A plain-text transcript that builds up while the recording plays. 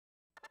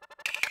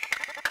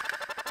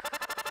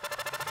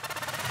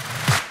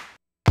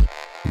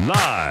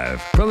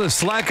Live from the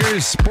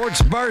Slackers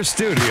Sports Bar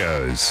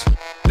Studios.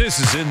 This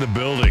is In the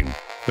Building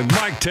with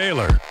Mike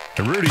Taylor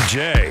and Rudy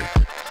J.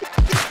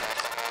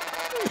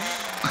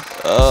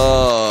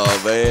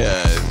 Oh,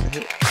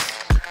 man.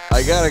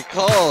 I got a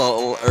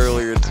call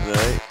earlier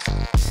tonight.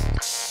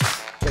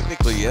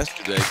 Technically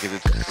yesterday, because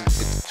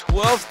it's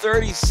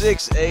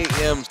 12:36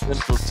 a.m.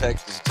 Central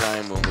Texas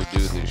time when we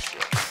do this show.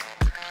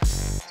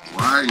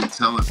 Why are you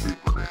telling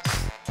people this?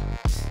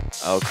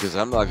 Oh, because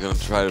I'm not going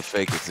to try to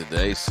fake it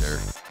today, sir.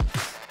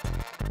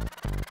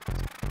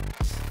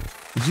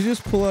 Did you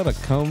just pull out a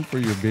comb for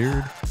your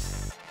beard?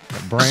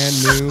 A brand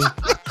new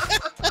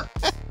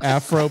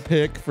afro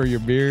pick for your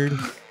beard?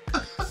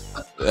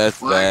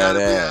 That's Why gotta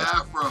be an badass.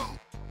 afro?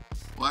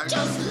 Why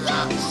gotta be an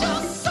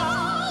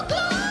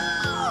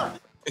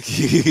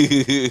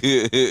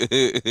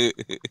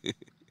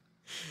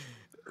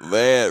afro?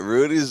 Man,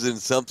 Rudy's in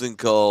something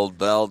called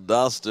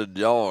Valdosta,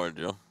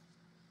 Georgia.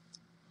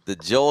 The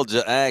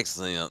Georgia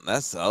accent,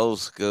 that's old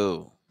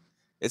school.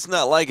 It's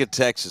not like a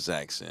Texas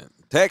accent.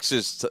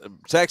 Texans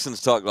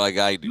talk like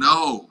I do.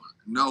 No,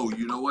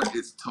 you know what?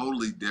 It's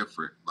totally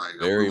different. Like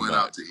Very we went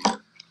much. out to eat.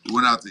 We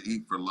went out to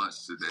eat for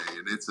lunch today,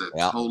 and it's a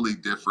totally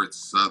different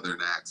Southern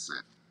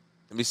accent.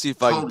 Let me see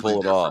if I can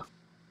pull it off.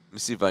 Let me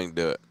see if I can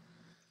do it.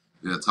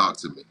 Yeah, talk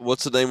to me.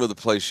 What's the name of the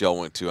place y'all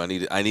went to? I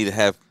need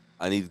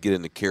to get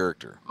into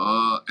character.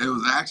 It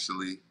was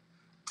actually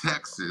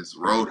Texas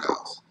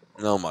Roadhouse.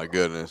 Oh my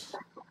goodness.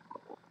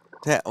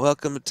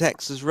 Welcome to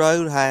Texas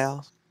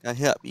Roadhouse. Can I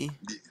help you?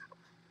 Yeah.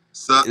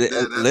 So, They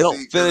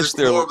don't finish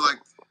their.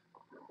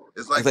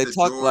 It's like they the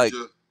talk Georgia, like,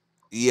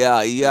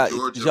 yeah,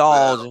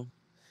 Georgia.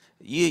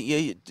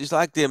 Yeah, just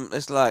like them.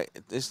 It's like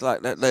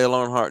that Dale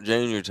Earnhardt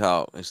Jr.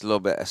 talk. It's a little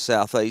bit of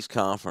Southeast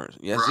Conference.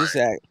 Yes,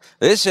 right.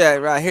 This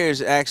act right here is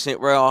the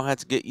accent we all have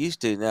to get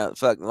used to. Now the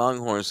fucking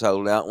Longhorns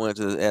sold out, and went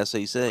to the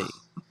SEC.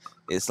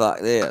 It's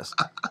like this.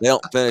 They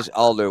don't finish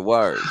all their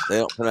words. They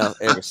don't pronounce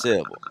every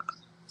syllable.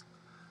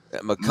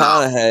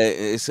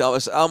 McConaughey,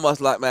 it's almost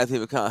like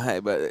Matthew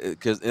McConaughey, but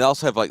because it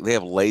also they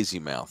have lazy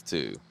mouth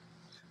too.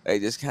 They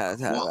just kind of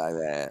talk like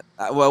that.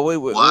 Well, we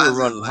were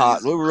running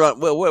hot. We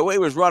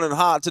was running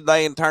hot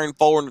today and turned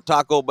 4 in the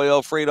Taco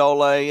Bell,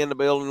 Frito-Lay in the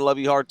building, Love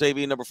You Hard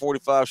TV, number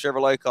 45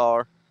 Chevrolet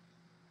car.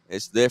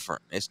 It's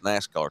different. It's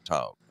NASCAR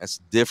talk. That's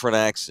a different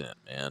accent,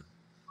 man.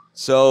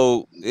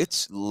 So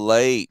it's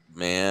late,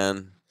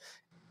 man.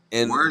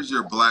 And where's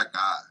your black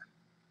eye?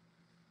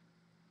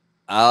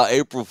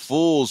 April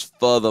Fool's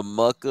for the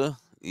mucker.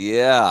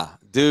 Yeah,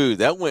 dude,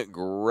 that went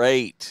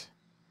great.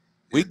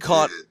 We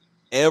caught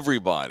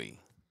everybody.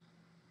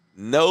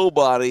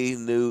 Nobody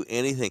knew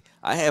anything.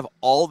 I have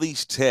all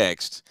these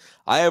texts.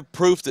 I have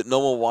proof that no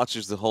one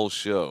watches the whole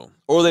show,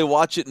 or they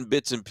watch it in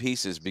bits and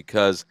pieces,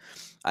 because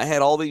I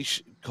had all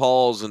these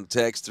calls and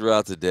texts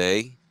throughout the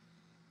day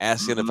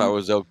asking if I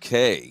was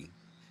okay,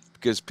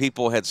 because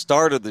people had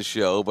started the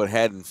show but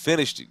hadn't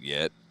finished it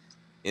yet.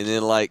 And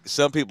then,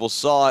 some people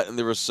saw it and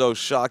they were so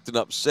shocked and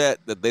upset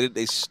that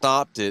they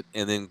stopped it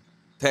and then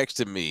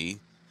texted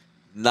me,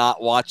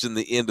 not watching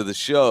the end of the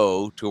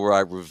show to where I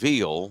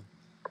reveal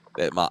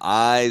that my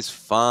eye's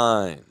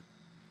fine.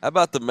 How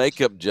about the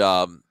makeup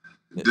job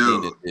that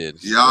Nina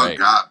did? Y'all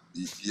got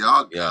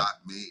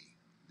me.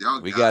 Y'all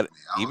got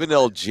even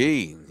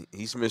LG.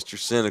 He's Mr.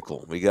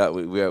 Cynical.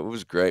 It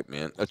was great,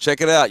 man.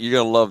 Check it out. You're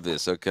gonna love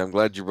this. Okay, I'm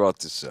glad you brought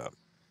this up.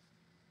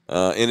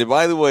 And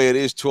by the way, it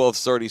is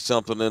 12:30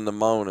 something in the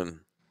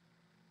morning,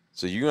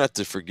 so you're gonna have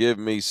to forgive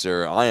me,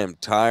 sir. I am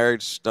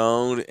tired,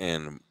 stoned,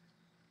 and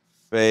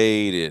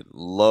faded,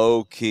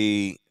 low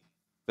key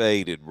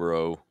faded,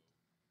 bro.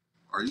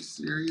 Are you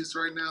serious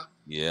right now?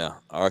 Yeah.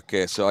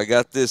 Okay. So I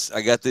got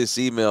this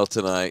email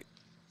tonight.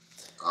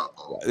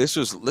 Uh-oh. This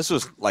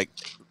was like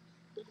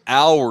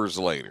hours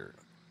later.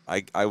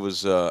 I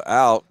was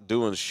out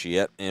doing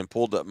shit and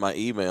pulled up my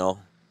email,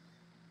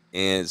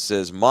 and it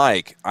says,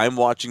 Mike, I'm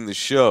watching the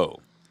show.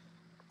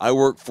 I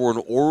work for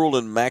an oral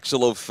and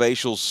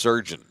maxillofacial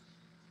surgeon.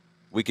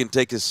 We can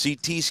take a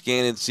CT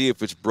scan and see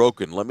if it's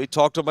broken. Let me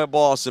talk to my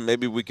boss, and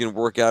maybe we can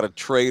work out a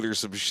trade or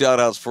some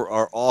shout-outs for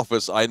our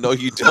office. I know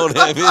you don't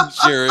have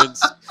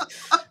insurance,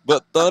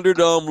 but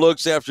Thunderdome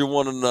looks after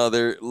one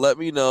another. Let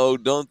me know.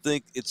 Don't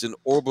think it's an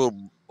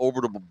orbital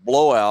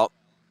blowout,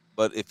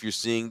 but if you're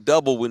seeing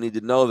double, we need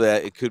to know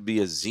that. It could be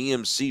a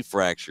ZMC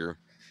fracture,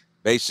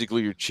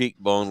 basically your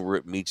cheekbone where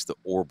it meets the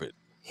orbit.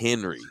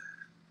 Henry,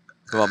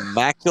 from a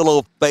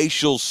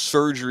maxillofacial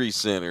surgery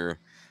center.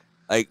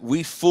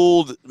 We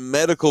fooled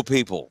medical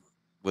people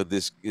with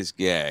this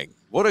gag.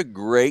 What a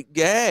great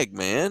gag,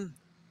 man.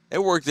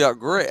 It worked out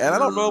great. And I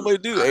don't normally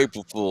do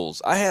April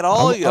Fools. I had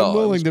all y'all. I'm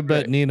willing to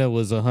bet Nina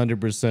was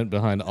 100%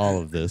 behind all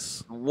of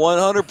this.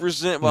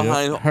 100%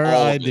 behind her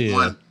all idea.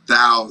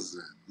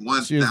 1,000.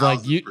 She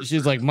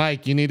was like,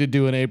 Mike, you need to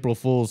do an April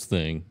Fool's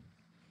thing.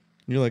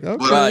 You're like, okay.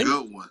 What a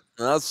good one.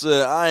 And I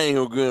said, I ain't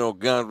gonna do no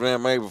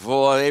goddamn April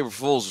Fool. April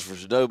Fools is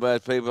for dope ass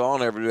people. I'll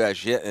never do that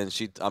shit. And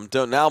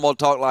now I'm gonna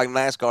talk like a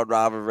NASCAR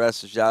driver the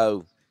rest of the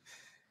show.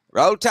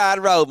 Roll Tide,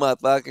 roll,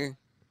 motherfucker.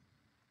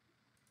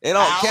 It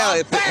don't count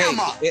if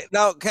it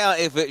don't count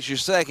if it's your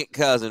second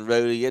cousin,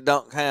 Rudy. It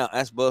don't count.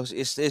 That's bullshit.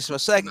 It's my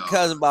second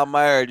cousin by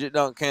marriage. It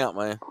don't count,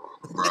 man.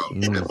 Bro,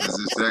 if it's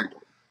your second,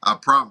 I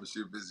promise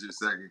you, if it's your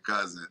second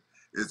cousin,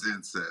 it's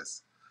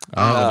incest.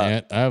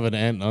 I have an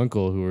aunt and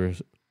uncle who are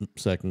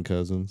second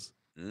cousins.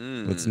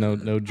 It's no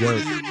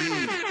joke. What do you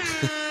mean?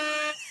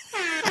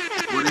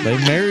 They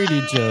married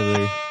each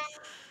other.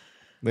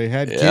 They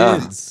had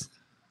kids.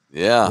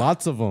 Yeah.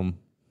 Lots of them.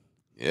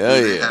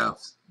 Yeah,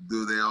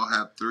 Do they all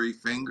have 3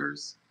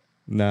 fingers?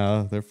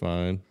 No, they're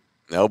fine.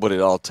 No, but it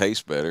all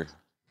tastes better.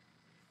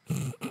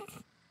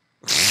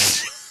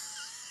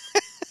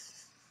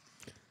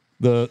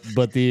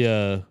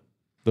 The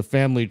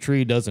family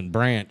tree doesn't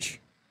branch.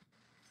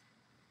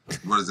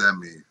 What does that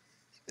mean?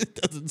 It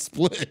doesn't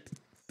split.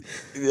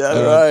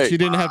 Yeah, right. She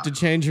didn't have to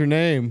change her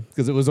name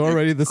because it was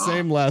already the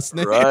same last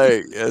name.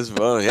 Right. That's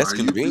funny. That's Are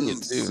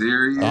convenient you too.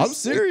 Serious? I'm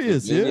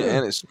serious. Yeah.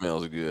 And it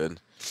smells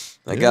good.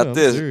 I Yeah, got I'm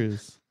this.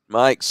 serious.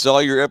 Mike, saw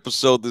your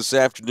episode this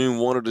afternoon.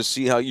 Wanted to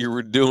see how you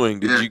were doing.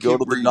 Did you go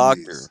to the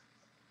doctor? These.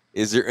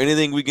 Is there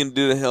anything we can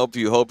do to help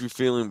you? Hope you're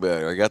feeling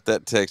better. I got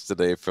that text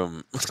today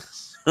from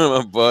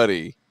my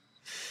buddy.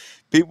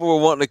 People were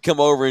wanting to come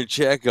over and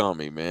check on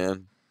me,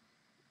 man.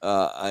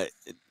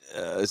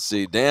 Let's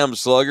see. Damn,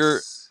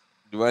 Slugger.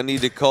 Do I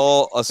need to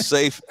call a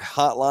safe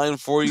hotline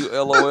for you?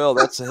 LOL.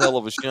 That's a hell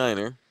of a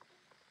shiner.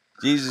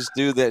 Jesus,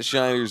 dude, that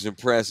shiner's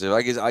impressive.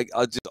 I guess I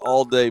just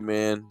all day,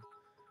 man.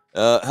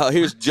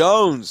 Here's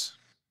Jones.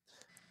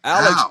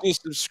 Alex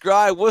just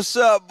subscribed. What's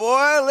up,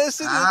 boy?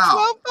 Listen to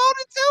 12:42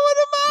 in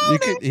the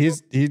morning.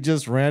 He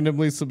just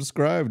randomly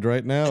subscribed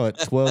right now at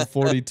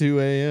 12:42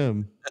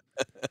 a.m.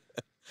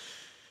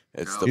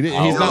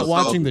 He's not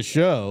watching the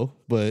show,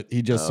 but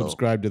he just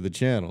subscribed to the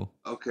channel.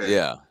 Okay.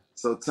 Yeah.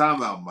 So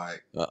time out,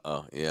 Mike.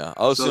 Yeah.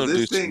 I was going to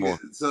do some more.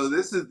 So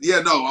this is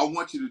I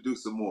want you to do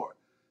some more.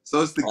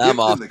 So it's the gift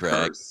and the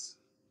curse.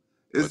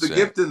 It's the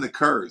gift and the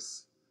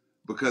curse,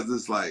 because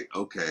it's like,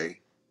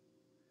 okay,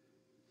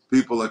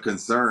 people are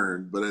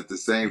concerned, but at the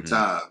same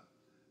time,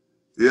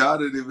 y'all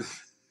didn't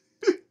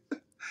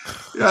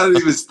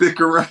even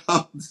stick around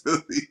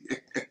to the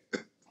end.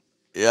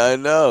 Yeah, I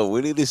know.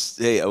 We need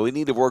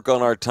to work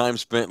on our time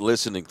spent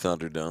listening,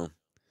 Thunderdome.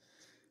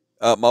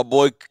 My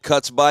boy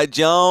Cuts by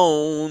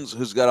Jones,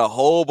 who's got a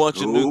whole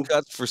bunch of new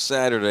cuts for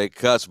Saturday.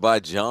 Cuts by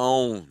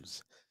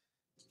Jones.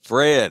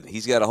 Fred,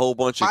 he's got a whole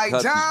bunch of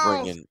cuts he's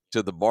bringing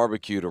to the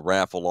barbecue to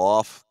raffle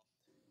off.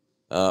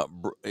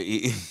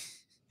 He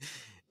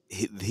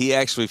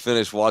actually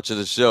finished watching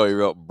the show. He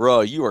wrote,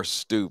 "Bro, you are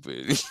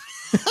stupid."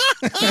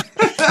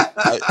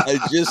 I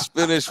just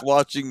finished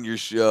watching your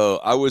show.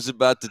 I was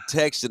about to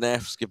text and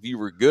ask if you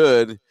were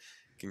good.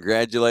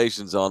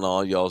 Congratulations on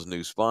all y'all's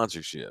new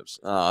sponsorships.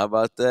 Oh, how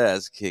about that?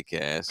 That's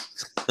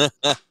kick-ass.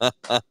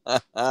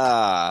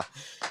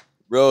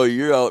 Bro,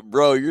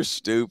 you're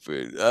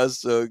stupid. That's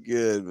so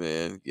good,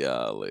 man.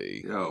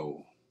 Golly.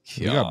 Yo.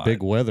 We got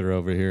big weather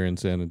over here in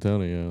San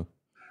Antonio.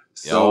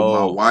 So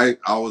my wife,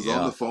 I was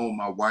on the phone with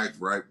my wife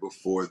right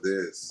before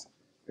this,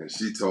 and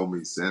she told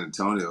me San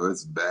Antonio,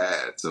 it's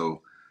bad.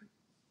 So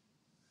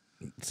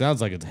it sounds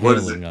like it's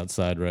hailing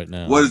outside right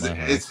now. What is it?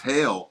 It's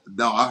hail.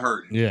 No, I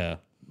heard it. Yeah.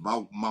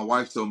 My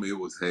wife told me it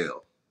was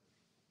hail.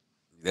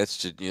 That's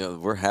just,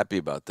 we're happy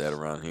about that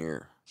around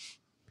here.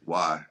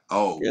 Why?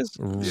 Oh, yeah.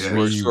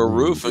 We're a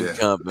roofing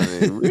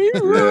company.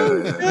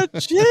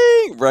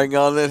 Yeah. Bring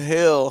on that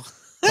hill.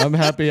 I'm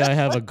happy I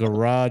have a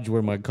garage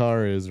where my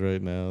car is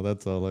right now.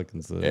 That's all I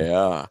can say.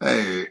 Yeah.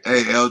 Hey,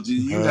 LG,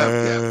 you have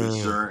gap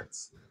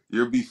insurance.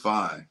 You'll be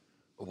fine.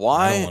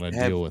 Why? I don't want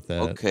to deal with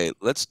that. Okay,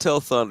 let's tell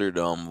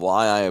Thunderdome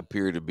why I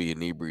appear to be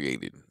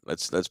inebriated.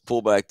 Let's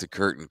pull back the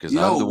curtain, because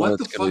I'm the one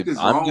that's going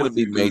to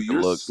be made to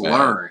look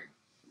slurring. bad.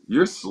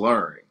 You're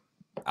slurring.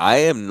 I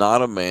am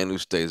not a man who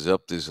stays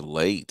up this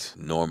late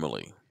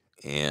normally.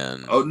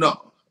 And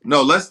no,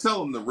 let's tell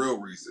them the real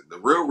reason. The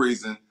real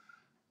reason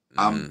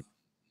I'm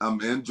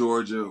in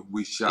Georgia.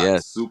 We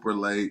shot super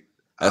late.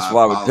 That's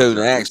why we're doing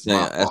an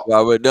accent. That's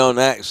why we're doing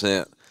an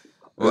accent.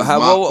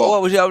 Well,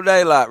 what was your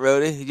day like,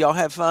 Rudy? Did y'all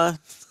have fun?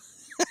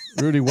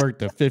 Rudy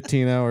worked a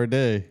 15-hour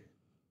day.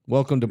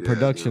 Welcome to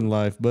production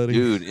life, buddy.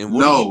 Dude, and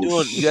what are you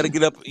doing? You got to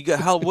get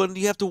up. When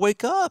do you have to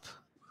wake up?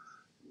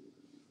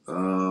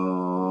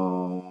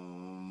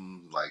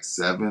 Like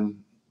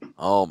 7.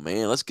 Oh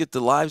man, let's get the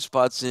live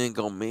spots in.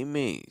 Go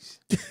memes.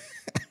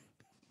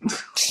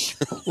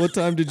 What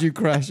time did you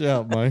crash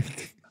out,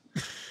 Mike?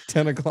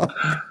 10 o'clock?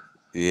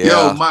 Yeah.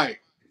 Yo,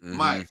 Mike,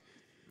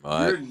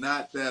 you're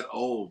not that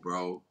old,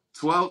 bro.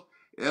 12.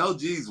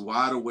 LG's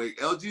wide awake.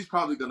 LG's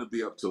probably going to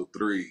be up till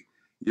 3.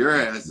 Your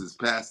ass is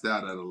passed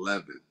out at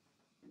 11.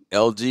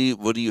 LG,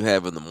 what do you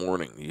have in the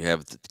morning? You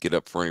have to get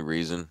up for any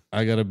reason?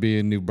 I got to be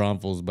in New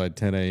Braunfels by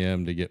 10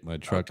 a.m. to get my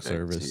truck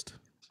serviced.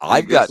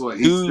 I've got 2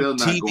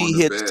 TV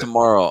hits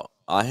tomorrow.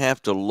 I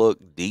have to look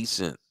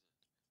decent.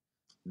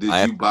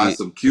 Did you buy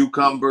some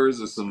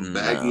cucumbers or some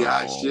baggy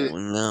eye shit?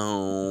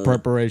 No.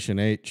 Preparation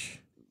H.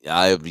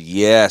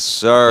 Yes,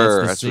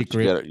 sir. That's the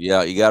secret. What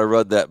you got to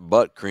rub that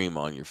butt cream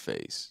on your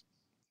face.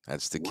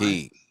 That's the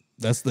key.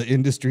 That's the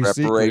industry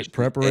secret.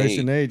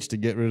 Preparation H to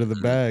get rid of the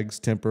bags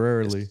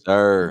temporarily. Yes,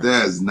 sir.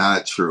 That is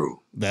not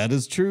true. That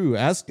is true.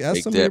 Ask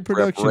Take some of your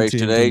production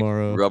team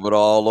tomorrow. Rub it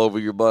all over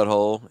your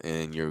butthole,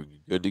 and you're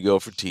good to go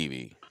for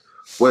TV.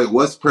 Wait,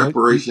 what's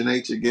Preparation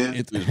H again?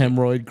 It's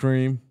hemorrhoid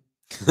cream.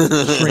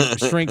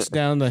 Shrinks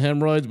down the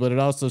hemorrhoids, but it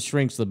also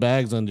shrinks the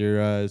bags under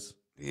your eyes.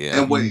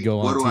 Yeah. And wait,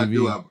 what do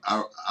TV. I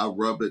do? I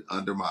rub it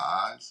under my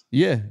eyes?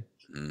 Yeah.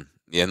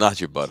 Yeah, not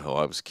your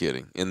butthole. I was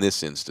kidding. In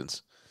this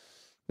instance.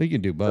 You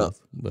can do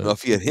both. But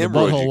if you had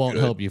hemorrhoids, the butthole won't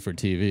help you for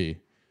TV.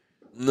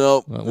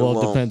 Nope.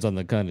 Well, it depends on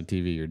the kind of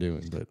TV you're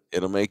doing, but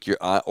it'll make your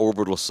eye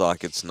orbital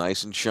sockets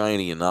nice and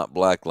shiny and not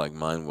black like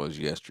mine was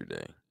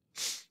yesterday.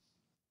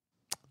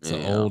 It's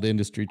an old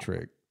industry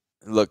trick.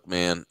 Look,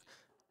 man,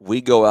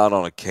 we go out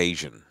on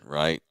occasion,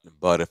 right?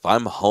 But if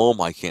I'm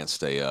home, I can't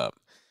stay up.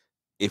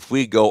 If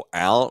we go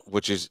out,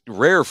 which is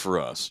rare for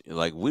us,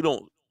 like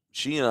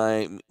she and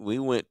I, we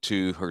went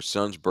to her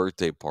son's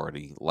birthday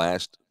party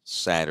last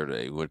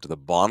Saturday. We went to the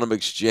Bonham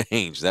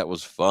Exchange. That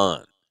was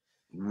fun.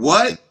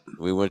 What?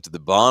 We went to the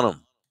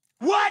Bonham.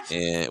 What?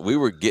 And we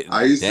were getting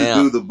I used to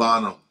do the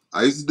Bonham.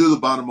 I used to do the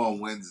Bonham on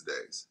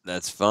Wednesdays.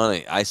 That's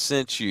funny. I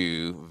sent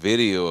you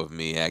video of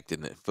me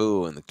acting a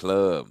fool in the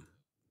club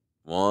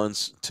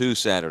 2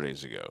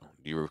 Saturdays ago.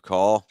 Do you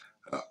recall?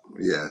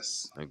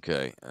 Yes.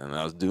 Okay. And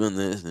I was doing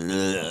this and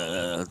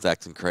I was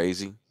acting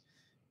crazy.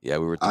 Yeah,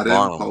 we were at the Bonham.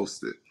 I didn't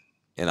post it.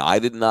 And I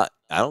did not.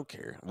 I don't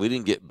care. We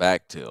didn't get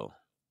back till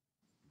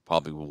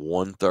probably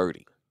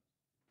 1:30.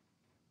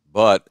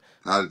 But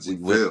how did you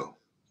feel?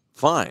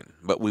 Fine,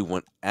 but we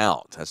went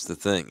out. That's the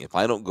thing. If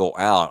I don't go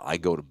out, I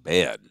go to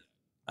bed.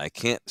 I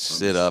can't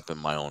sit up in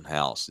my own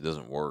house. It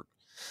doesn't work.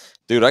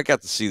 Dude, I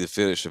got to see the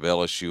finish of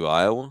LSU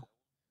Iowa.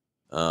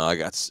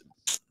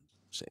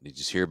 Did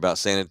you hear about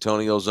San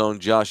Antonio's own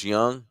Josh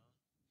Young?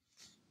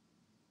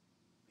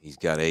 He's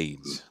got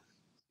AIDS.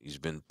 He's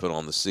been put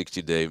on the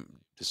 60-day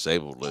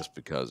disabled list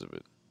because of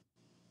it.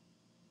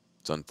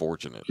 It's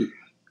unfortunate.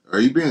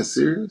 Are you being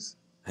serious?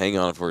 Hang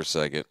on for a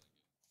second.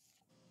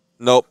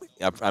 Nope.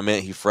 I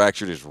meant he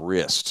fractured his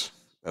wrist.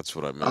 That's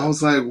what I meant. I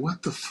was like,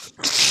 what the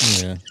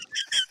Yeah.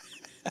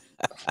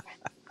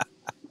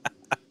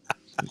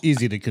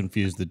 Easy to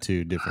confuse the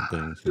two different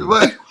things.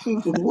 Like,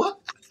 what?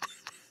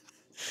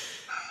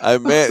 I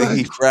meant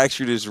he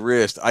fractured his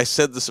wrist. I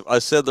said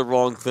the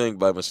wrong thing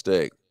by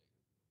mistake.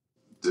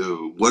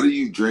 Dude, what do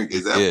you drink?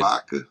 Is that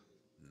vodka?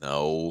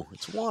 No,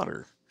 it's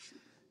water.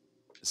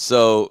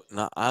 So,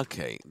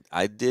 okay.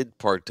 I did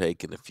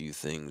partake in a few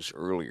things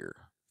earlier.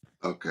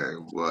 Okay,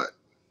 what?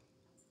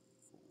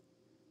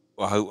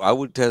 Well, I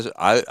would test.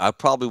 I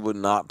probably would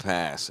not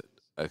pass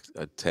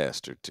a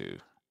test or two.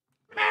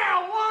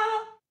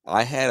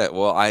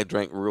 Marijuana. I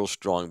drank real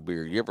strong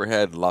beer. You ever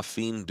had La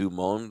Fine du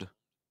Monde?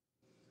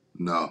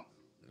 No.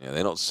 Yeah,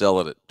 they don't sell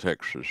it at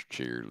Texas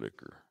Cheer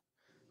Liquor.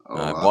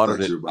 Oh, I thought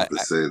you were about to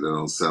say they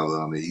don't sell it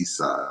on the east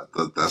side. I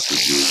thought that's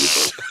what you were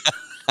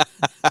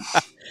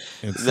about.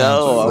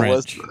 No, I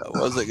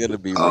wasn't going to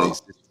be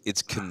racist.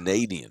 It's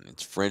Canadian.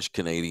 It's French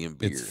Canadian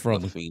beer. It's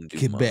from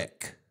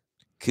Quebec.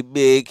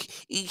 Quebec.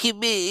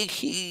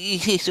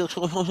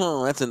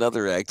 That's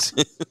another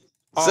accent.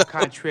 Au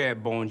contraire,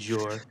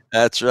 bonjour.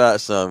 That's right,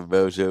 son,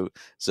 Bojo.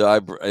 So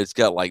it's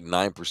got like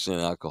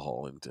 9%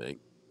 alcohol intake,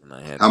 and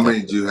I had. How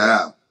many did you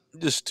have?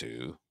 Just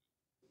 2.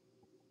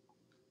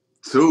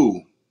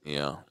 2.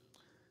 Yeah,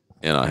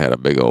 and I had a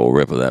big old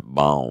rip of that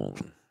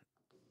bone.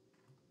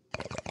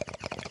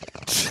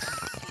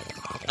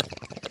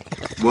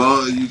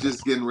 Well, you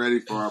just getting ready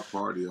for our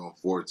party on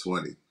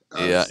 420.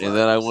 Yeah, and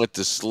then I went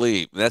to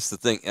sleep. That's the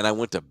thing. And I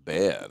went to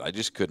bed. I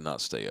just could not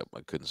stay up.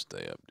 I couldn't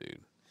stay up, dude.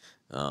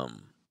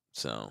 And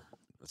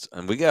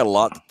we got a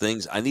lot of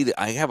things.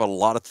 I have a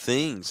lot of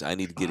things I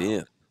need to get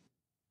in.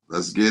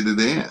 Let's get it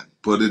in.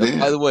 Put it in.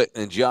 By the way,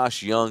 and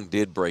Josh Young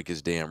did break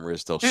his damn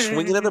wrist, though,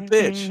 swinging at a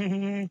pitch.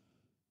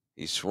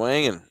 He's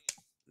swinging.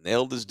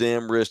 Nailed his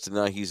damn wrist, and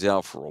now he's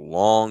out for a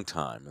long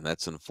time, and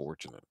that's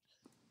unfortunate.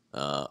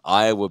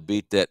 Iowa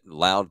beat that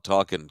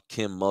loud-talking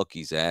Kim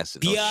Mulkey's ass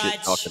and no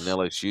shit-talking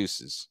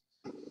LSU's.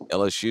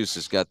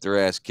 LSU's got their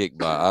ass kicked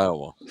by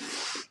Iowa.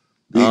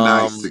 Be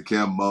nice to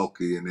Kim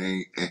Mulkey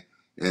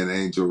and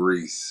Angel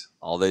Reese.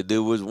 All they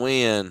do was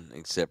win,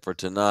 except for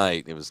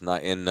tonight. It was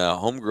not. And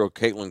homegirl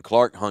Caitlin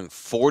Clark hung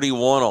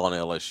 41 on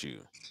LSU.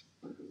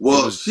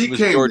 Well, she came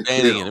to kill.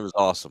 And it was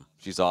awesome.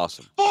 She's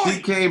awesome.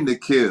 She came to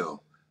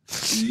kill.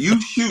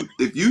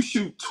 If you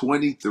shoot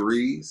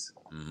 23s,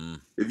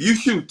 if you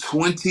shoot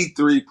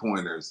 23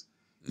 pointers,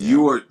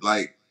 you are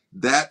like,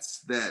 that's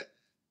that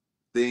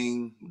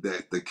thing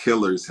that the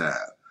killers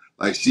have.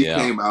 Like, she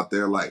came out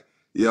there like,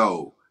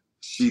 yo,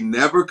 she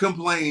never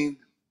complained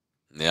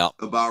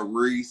about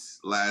Reese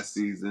last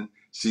season.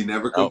 She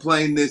never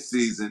complained this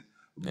season.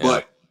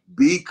 But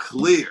be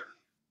clear,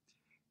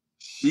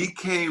 she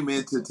came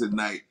into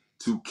tonight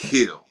to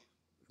kill.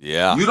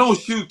 Yeah. You don't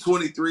shoot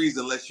 23s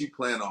unless you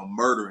plan on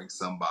murdering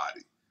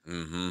somebody.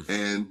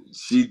 And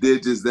she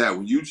did just that.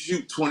 When you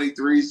shoot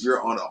 23s,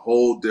 you're on a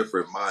whole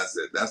different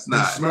mindset. That's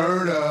not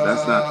murder.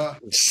 That's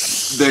not.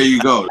 There you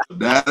go.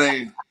 That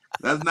ain't.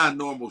 That's not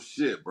normal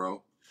shit,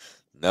 bro.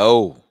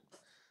 No.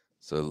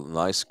 So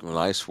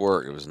nice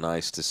work. It was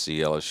nice to see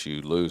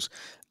LSU lose.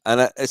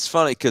 And it's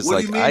funny because,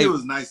 What do like, you mean it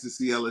was nice to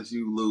see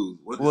LSU lose?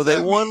 What does they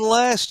that won mean?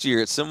 last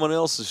year. It's someone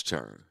else's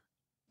turn.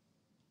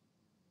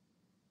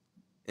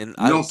 And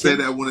You don't say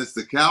that when it's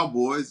the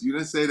Cowboys. You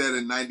didn't say that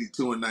in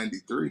 92 and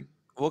 93.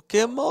 Well,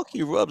 Kim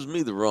Mulkey rubs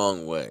me the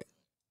wrong way.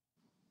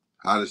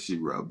 How does she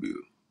rub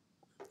you?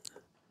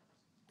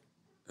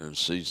 And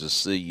she's to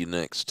see you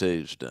next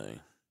Tuesday.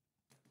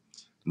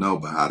 No,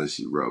 but how does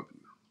she rub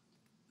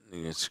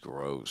you? It's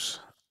gross.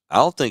 I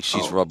don't think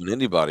she's rubbing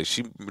anybody.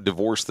 She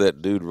divorced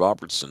that dude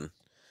Robertson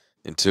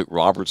and took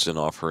Robertson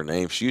off her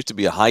name. She used to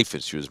be a hyphen.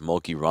 She was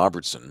Mulkey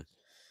Robertson.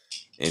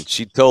 And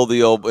she told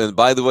the old, and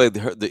by the way,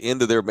 the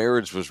end of their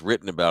marriage was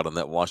written about in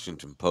that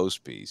Washington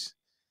Post piece.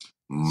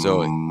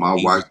 So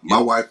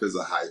my wife is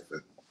a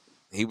hyphen.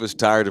 He was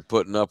tired of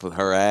putting up with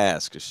her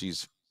ass because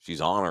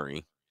she's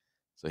ornery.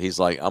 So he's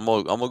like, I'm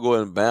gonna go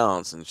ahead and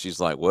bounce. And she's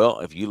like, well,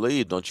 if you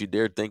leave, don't you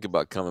dare think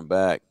about coming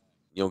back.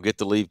 You don't get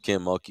to leave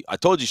Kim Mulkey. I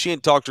told you she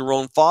ain't talked to her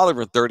own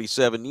father in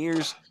 37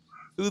 years.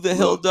 Who the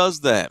hell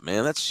does that,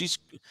 man?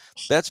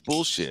 That's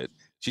bullshit.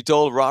 She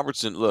told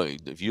Robertson, look,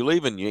 if you're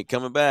leaving, you ain't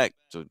coming back.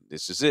 So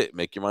this is it.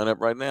 Make your mind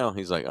up right now.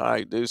 He's like, all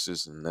right,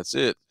 deuces, and that's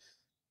it.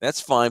 That's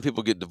fine.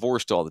 People get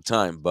divorced all the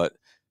time, but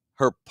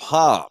her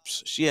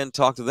pops, she hadn't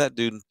talked to that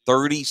dude in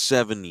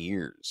 37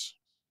 years.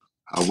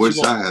 I wish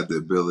I had the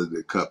ability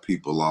to cut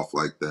people off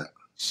like that.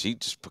 She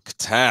just put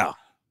cow.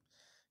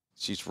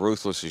 She's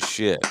ruthless as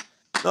shit.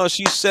 No,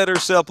 she set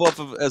herself up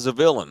as a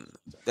villain.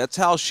 That's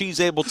how she's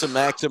able to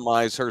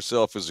maximize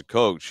herself as a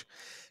coach.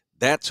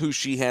 That's who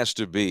she has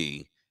to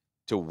be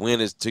to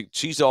win.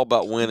 She's all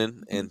about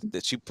winning, and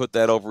that she put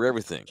that over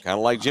everything, kind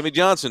of like Jimmy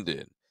Johnson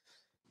did.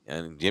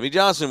 And Jimmy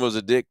Johnson was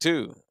a dick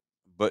too,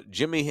 but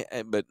I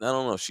don't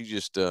know. She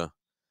just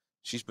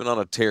she's been on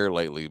a tear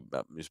lately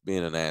about just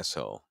being an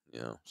asshole,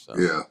 So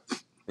yeah.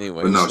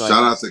 Anyway, but no,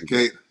 shout out to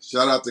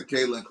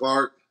Caitlin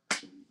Clark.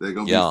 They're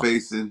gonna be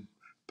facing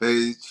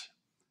Paige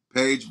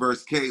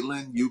versus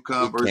Caitlin,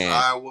 UConn versus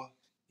Iowa.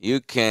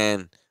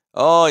 UConn.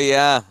 Oh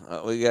yeah,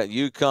 we got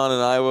UConn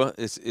and Iowa.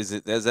 Is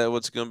that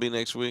what's going to be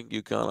next week?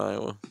 UConn,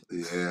 Iowa.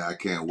 Yeah, I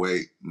can't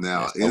wait.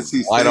 Now That's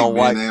NC State white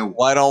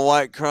on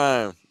white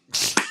crime.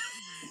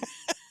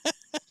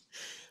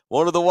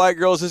 One of the white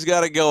girls has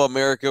got to go,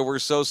 America. We're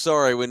so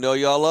sorry. We know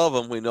y'all love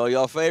them. We know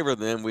y'all favor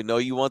them. We know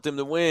you want them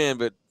to win,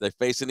 but they're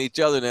facing each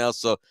other now,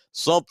 so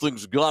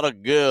something's got to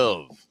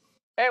give.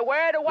 Hey,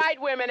 where are the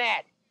white women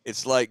at?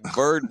 It's like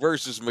Bird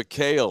versus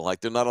McHale. Like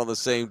they're not on the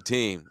same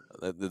team.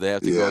 They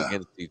have to go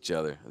against each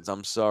other.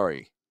 I'm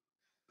sorry.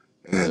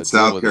 And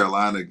South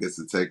Carolina gets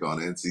to take on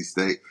NC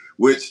State,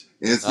 which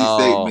NC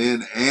State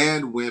men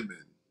and women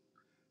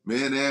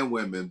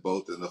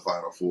both in the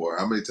Final Four.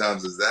 How many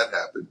times has that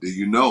happened? Do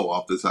you know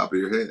off the top of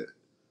your head?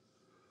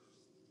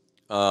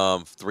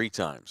 3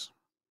 times.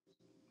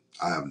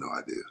 I have no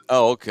idea.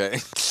 Oh, okay.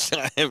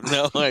 I have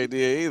no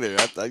idea either.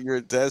 I thought you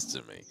were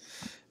testing me.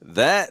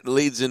 That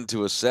leads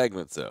into a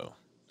segment, though.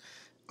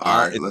 All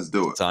right, let's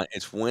do it.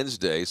 It's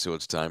Wednesday, so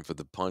it's time for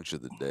the punch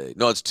of the day.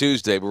 No, it's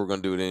Tuesday, but we're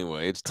going to do it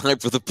anyway. It's time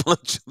for the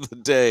punch of the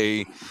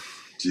day.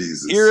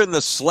 Jesus. Here in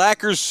the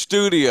Slackers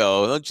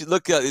studio. Don't you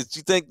look at it?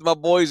 You think my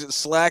boys at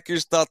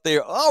Slackers thought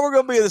we're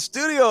going to be the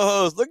studio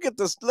host. Look at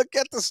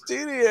the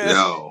studio.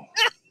 Yo.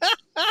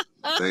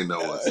 They know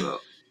what's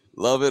up.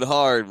 Love it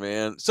hard,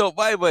 man. So,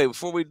 by the way,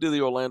 before we do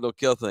the Orlando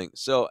Kill thing,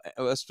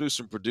 let's do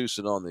some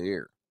producing on the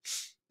air.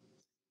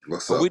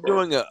 What's up,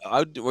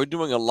 we're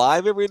doing a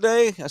live every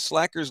day, a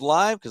Slackers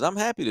live, because I'm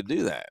happy to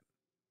do that.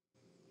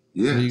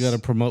 Yeah. So you got to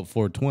promote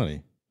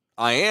 420.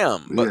 I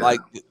am, but like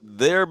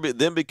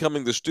them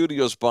becoming the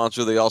studio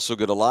sponsor, they also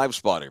get a live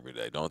spot every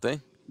day, don't they?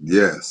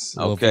 Yes.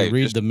 Well, okay. If you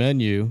read the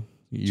menu,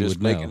 you would know.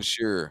 Just making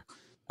sure.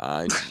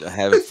 I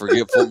have a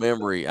forgetful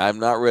memory. I've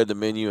not read the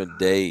menu in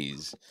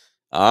days.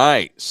 All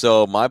right.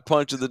 So my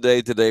punch of the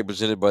day today,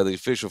 presented by the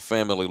official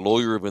family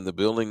lawyer in the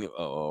building,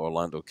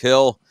 Orlando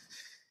Kell.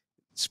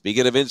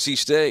 Speaking of NC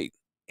State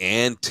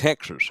and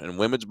Texas and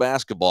women's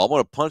basketball, I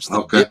want to punch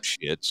the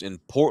dipshits in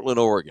Portland,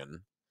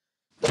 Oregon.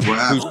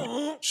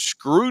 Who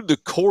screwed the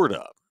court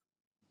up.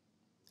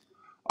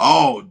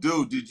 Oh,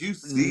 dude, did you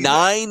see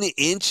 9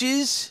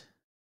 inches?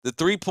 The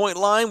 3-point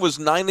line was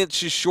 9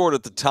 inches short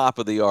at the top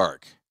of the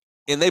arc.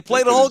 And they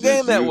played the whole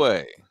game that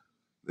way.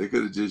 They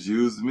could have just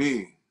used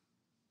me.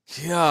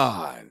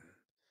 God.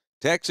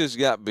 Texas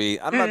got beat.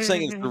 I'm not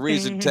saying it's the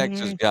reason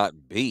Texas got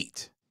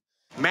beat.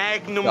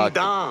 Magnum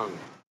Dong.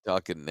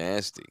 Talking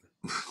nasty.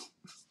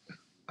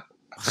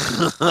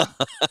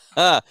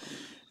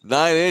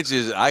 9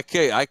 inches. I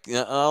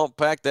don't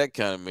pack that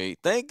kind of meat.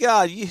 Thank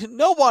God.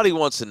 Nobody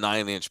wants a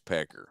 9-inch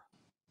pecker.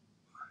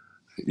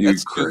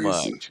 That's crazy.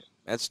 Too much.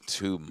 That's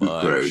too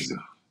much. You're crazy.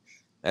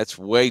 That's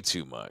way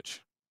too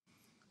much.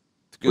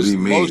 What do you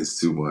mean it's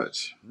too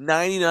much?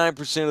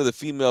 99% of the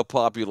female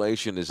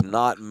population is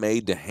not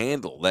made to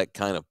handle that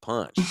kind of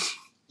punch.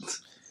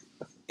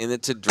 And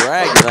it's a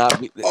drag.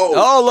 Shit.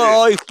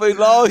 Oh, shit.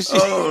 Oh,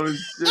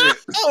 shit.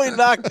 Oh, he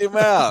knocked him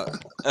out.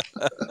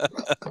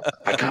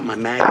 I got my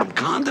Magnum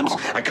condoms.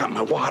 I got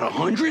my Water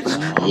hundreds.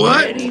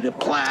 What? Ready to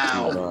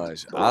plow.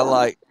 Nice.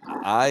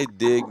 I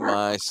dig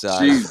my size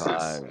Jesus.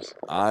 fives.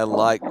 I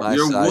like my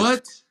You're size.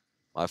 what?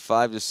 My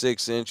 5 to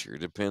 6 incher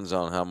depends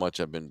on how much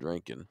I've been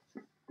drinking.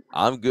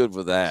 I'm good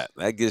with that.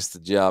 That gets the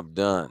job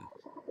done.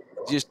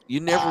 Just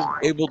you're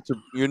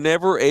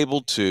never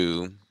able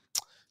to.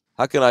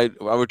 How can I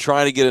was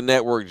trying to get a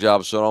network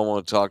job, so I don't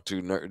want to talk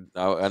to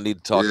I need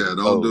to talk Yeah, in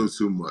don't do code.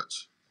 too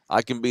much.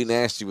 I can be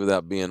nasty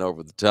without being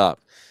over the top.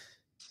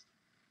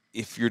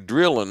 If you're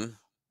drilling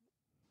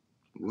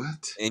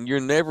What? and you're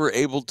never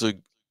able to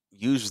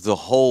use the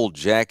whole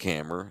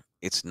jackhammer,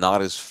 it's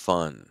not as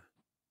fun.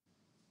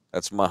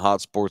 That's my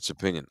hot sports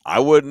opinion. I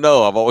wouldn't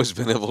know. I've always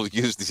been able to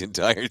use the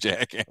entire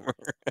jackhammer.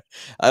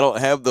 I don't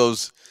have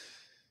those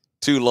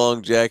too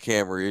long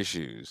jackhammer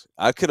issues.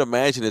 I could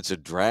imagine it's a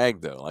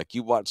drag though. Like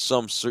you watch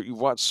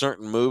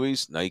certain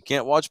movies. Now you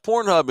can't watch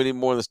Pornhub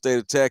anymore in the state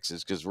of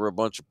Texas because we're a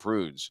bunch of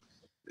prudes.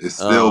 It's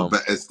still Um,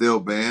 it's still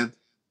banned.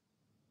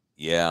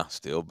 yeah,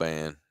 still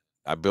banned.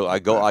 Okay. I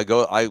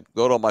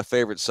go to my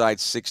favorite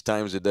sites 6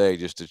 times a day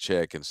just to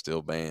check and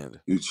still banned.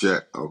 You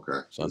check. Okay.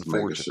 It's Just making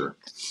unfortunate. sure.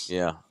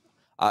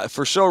 Yeah.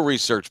 For show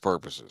research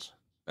purposes.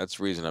 That's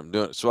the reason I'm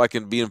doing it. So I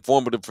can be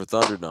informative for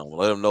Thunderdome.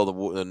 Let them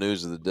know the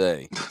news of the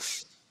day.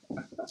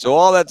 So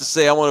all that to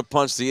say, I want to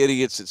punch the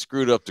idiots that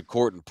screwed up the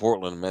court in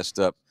Portland and messed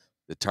up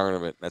the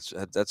tournament. That's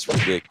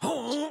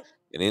ridiculous.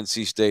 And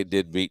NC State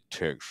did beat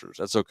Texas.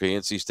 That's okay.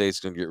 NC State's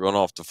going to get run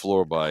off the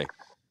floor by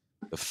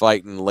the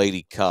fighting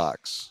Lady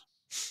Cox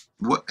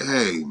What?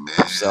 Hey, of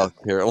man. South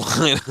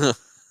Carolina.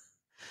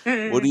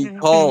 What do you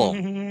call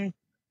them?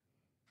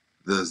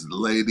 This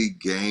Lady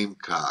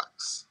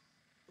Gamecocks.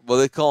 Well,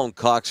 they call them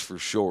Cox for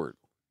short.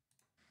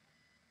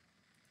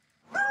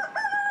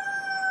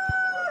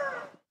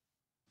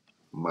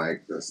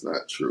 Mike, that's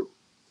not true.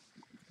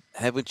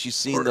 Haven't you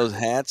seen those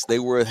hats? They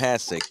wear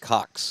hats say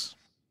Cox.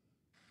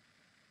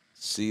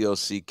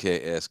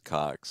 Cocks,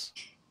 Cox.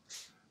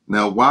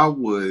 Now, why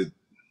would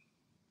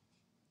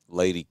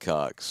Lady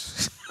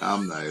Cox.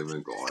 I'm not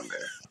even going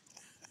there.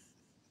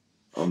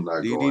 I'm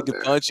not Do you going need to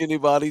there. punch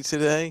anybody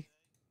today?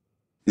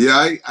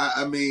 Yeah,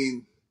 I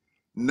mean,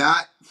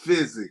 not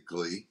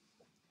physically.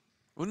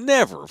 Well,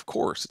 never, of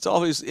course. It's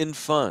always in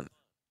fun.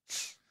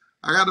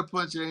 I got to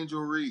punch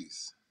Angel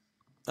Reese.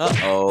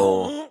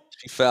 Uh-oh.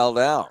 She fouled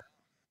out.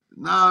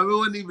 Nah, it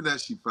wasn't even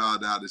that she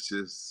fouled out. It's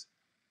just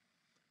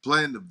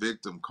playing the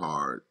victim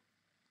card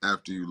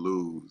after you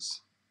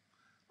lose.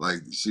 Like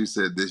she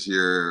said, this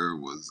year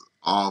was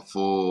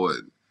awful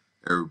and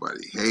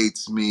everybody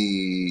hates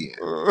me.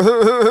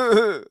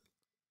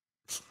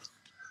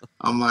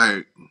 I'm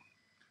like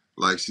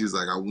she's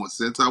like,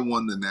 since I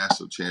won the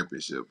national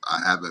championship, I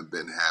haven't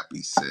been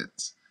happy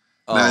since.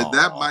 Now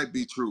that might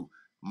be true,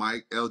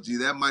 Mike LG.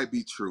 That might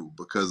be true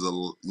because of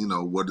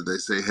what do they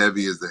say?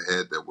 Heavy is the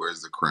head that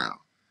wears the crown.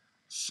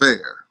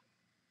 Fair,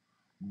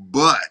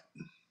 but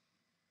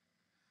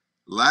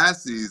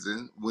last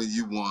season when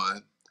you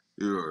won,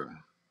 you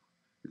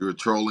were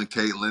trolling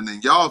Caitlyn,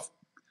 and y'all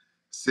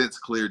since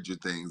cleared your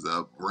things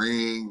up.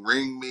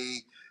 Ring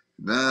me,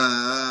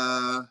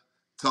 nah,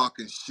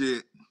 talking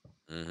shit.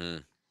 Mm-hmm.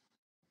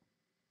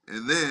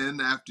 And then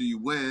after you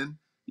win,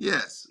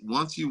 yes,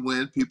 once you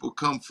win, people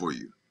come for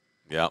you.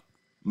 Yep.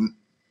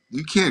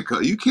 You can't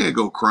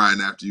go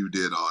crying after you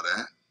did all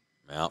that.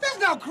 Yep. There's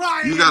no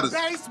crying in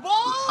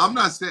baseball. I'm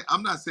not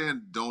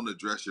saying don't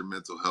address your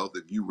mental health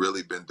if you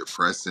really been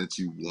depressed since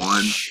you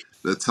won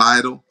the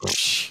title.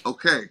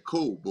 Okay,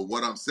 cool. But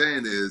what I'm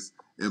saying is,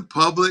 in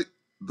public,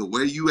 the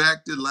way you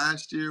acted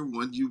last year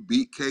when you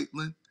beat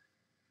Caitlyn,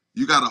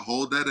 you got to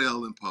hold that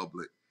L in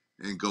public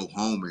and go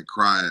home and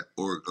cry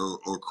or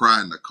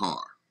cry in the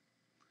car.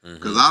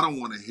 Because I don't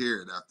want to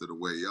hear it after the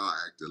way y'all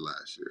acted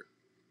last year.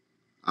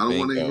 I don't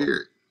want to hear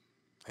it.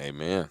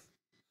 Amen.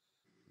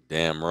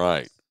 Damn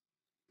right.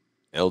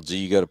 LG,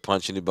 you got to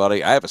punch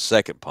anybody? I have a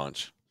second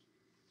punch.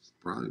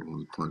 Probably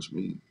want to punch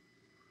me.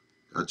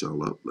 Got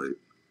y'all up late.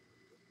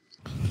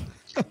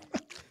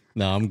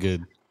 No, I'm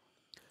good.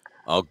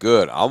 Oh,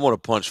 good. I want to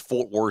punch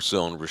Fort Worth's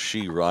own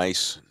Rashee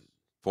Rice,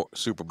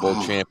 Super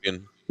Bowl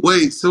champion.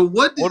 Wait, so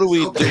what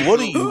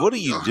are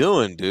you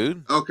doing,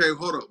 dude? Okay,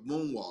 hold up.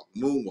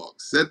 Moonwalk.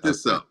 Set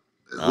this up.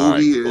 All Who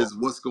he is,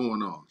 what's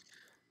going on?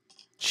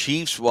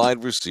 Chiefs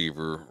wide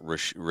receiver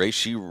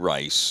Rashee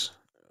Rice,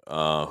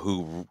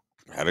 who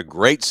had a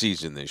great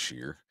season this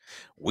year.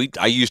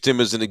 I used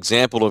him as an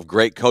example of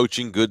great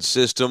coaching, good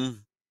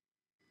system,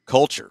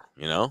 culture.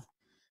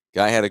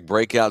 Guy had a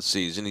breakout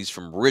season. He's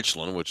from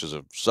Richland, which is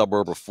a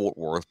suburb of Fort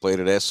Worth. Played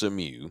at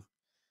SMU,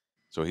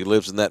 so he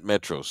lives in that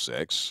metro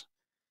sex.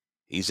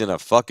 He's in a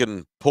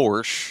fucking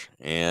Porsche,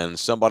 and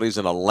somebody's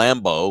in a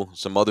Lambo,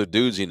 some other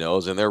dudes he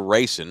knows, and they're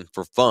racing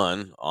for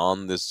fun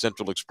on this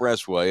Central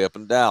Expressway up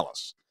in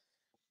Dallas.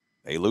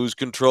 They lose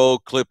control,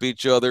 clip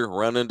each other,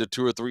 run into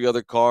 2 or 3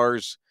 other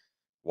cars,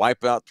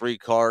 wipe out 3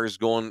 cars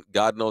going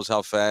God knows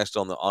how fast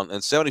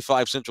and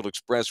 75 Central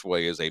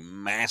Expressway is a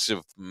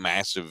massive,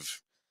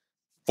 massive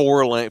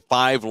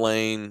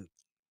 5-lane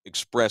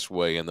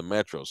expressway in the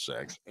metro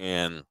section.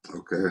 And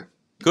okay,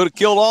 Could have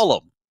killed all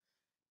of them.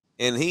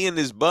 And he and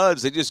his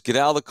buds, they just get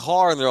out of the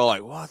car and they're all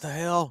like, what the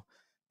hell?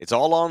 It's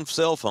all on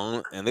cell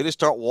phone. And they just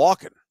start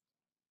walking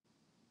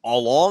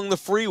along the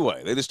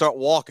freeway. They just start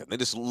walking. They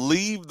just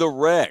leave the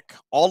wreck.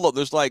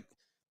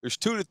 There's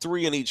 2 to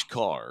 3 in each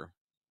car.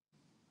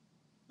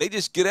 They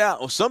just get out.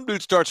 Well, some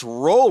dude starts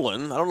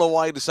rolling. I don't know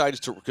why he decides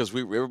to, because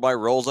everybody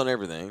rolls on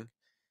everything.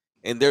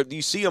 And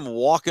you see him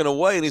walking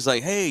away, and he's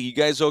like, hey, you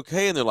guys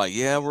okay? And they're like,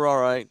 yeah, we're all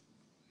right.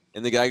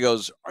 And the guy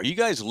goes, are you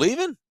guys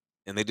leaving?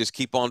 And they just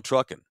keep on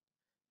trucking.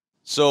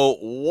 So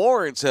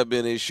warrants have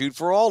been issued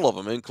for all of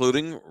them,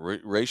 including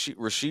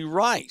Rashee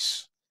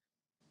Rice.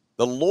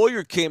 The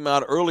lawyer came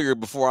out earlier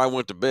before I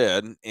went to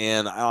bed,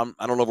 and I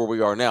don't know where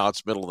we are now.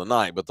 It's middle of the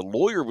night. But the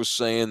lawyer was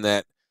saying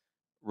that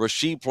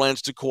Rashee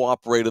plans to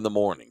cooperate in the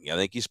morning. I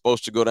think he's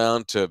supposed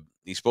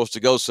to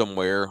go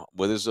somewhere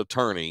with his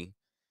attorney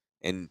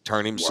and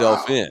turn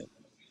himself in.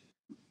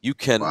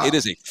 It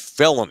is a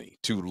felony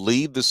to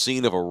leave the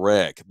scene of a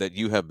wreck that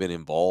you have been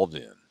involved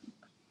in.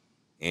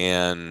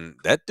 And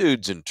that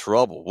dude's in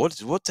trouble.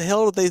 What the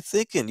hell are they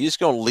thinking? You're just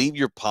going to leave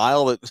your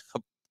pile at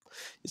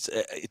it's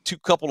a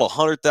couple of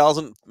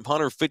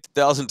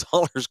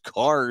 $150,000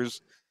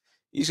 cars.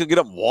 He's going to get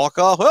up and walk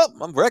off. Well,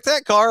 I'm wrecked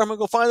that car. I'm going to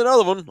go find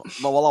another one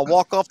while I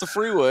walk off the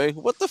freeway.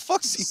 What the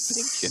fuck's he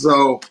thinking?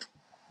 So,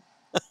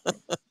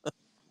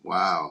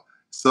 wow.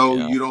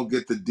 So you don't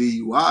get the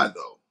DUI,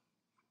 though?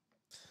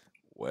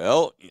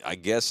 Well, I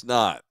guess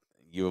not.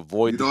 You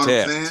avoid the test. You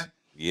know what I'm saying?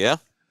 Yeah.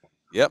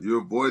 Yep. You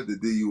avoid the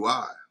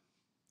DUI.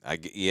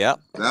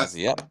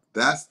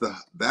 That's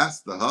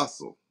the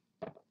hustle.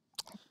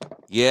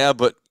 Yeah,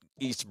 but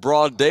it's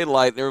broad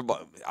daylight and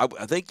everybody. I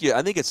think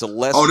it's a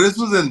less. Oh, this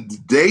was in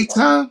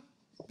daytime?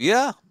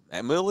 Yeah,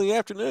 at middle of the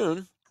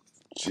afternoon.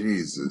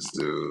 Jesus,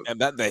 dude.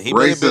 And he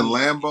racing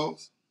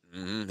Lambos?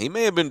 He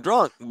may have been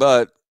drunk,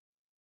 but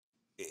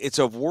it's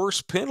a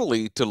worse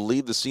penalty to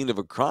leave the scene of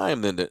a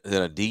crime than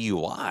a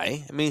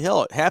DUI. I mean,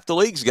 hell, half the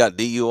league's got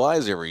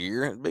DUIs every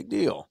year. Big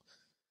deal.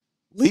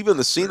 Leaving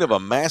the scene of a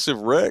massive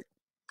wreck,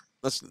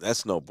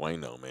 that's no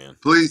bueno, man.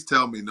 Please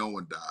tell me no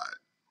one died.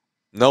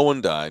 No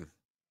one died.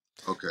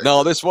 Okay.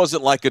 No, this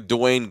wasn't like a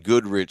Dwayne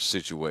Goodrich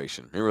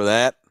situation. Remember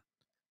that?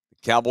 The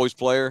Cowboys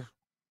player?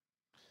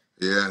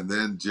 Yeah, and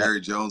then Jerry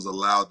Jones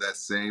allowed that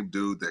same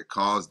dude that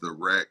caused the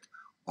wreck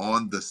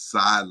on the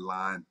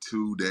sideline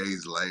 2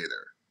 days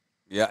later.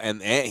 Yeah,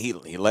 and he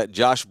let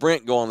Josh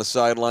Brent go on the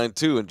sideline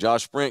too, and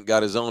Josh Brent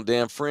got his own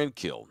damn friend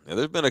killed. Now,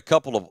 there've been a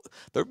couple of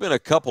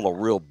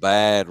real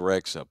bad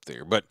wrecks up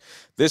there, but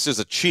this is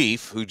a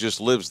chief who just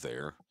lives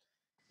there,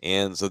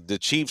 and so the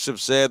Chiefs have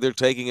said they're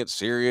taking it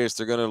serious.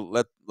 They're going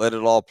to let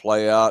it all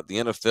play out. The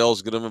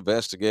NFL's going to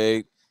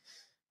investigate.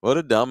 What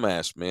a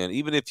dumbass, man!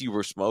 Even if you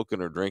were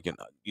smoking or drinking,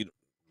 you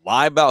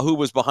lie about who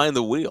was behind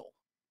the wheel.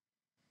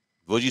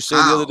 What'd you say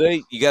the other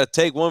day? You got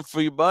to take one for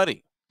your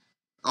buddy.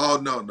 Oh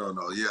no.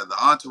 Yeah, the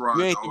entourage.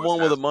 You ain't the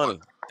one with the money.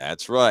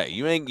 That's right.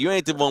 You ain't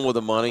the one with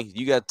the money.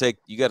 You got to take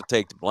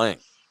the blame.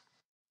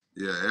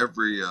 Yeah,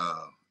 every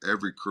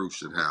crew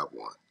should have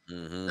one.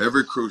 Mm-hmm.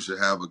 Every crew should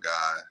have a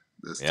guy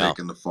that's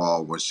taking the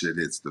fall when shit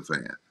hits the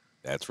fan.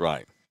 That's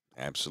right.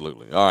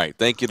 Absolutely. All right.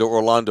 Thank you to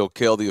Orlando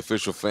Kell, the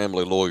official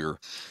family lawyer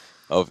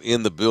of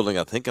In the Building.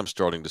 I think I'm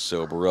starting to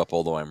sober up,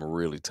 although I'm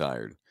really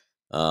tired.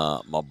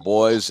 My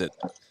boys at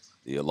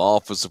the law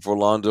office of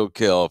Orlando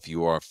Kell, if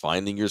you are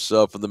finding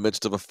yourself in the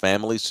midst of a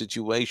family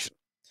situation,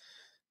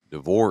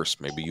 divorce,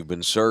 maybe you've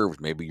been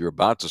served, maybe you're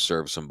about to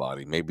serve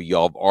somebody, maybe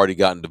y'all have already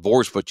gotten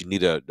divorced, but you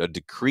need a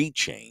decree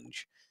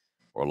change.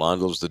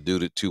 Orlando's the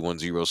dude at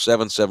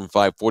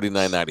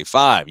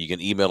 210-775-4995. You can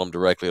email them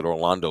directly at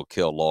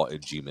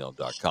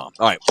orlandokell@gmail.com.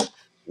 All right.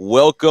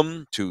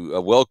 Welcome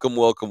to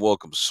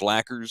welcome,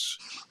 Slackers.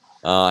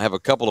 I have a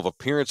couple of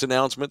appearance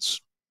announcements.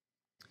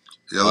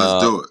 Yeah,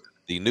 let's do it.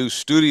 The new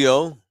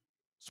studio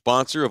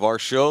sponsor of our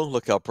show.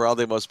 Look how proud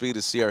they must be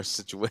to see our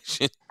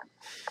situation.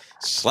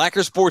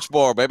 Slacker Sports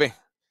Bar, baby.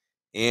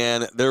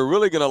 And they're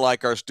really going to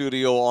like our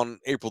studio on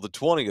April the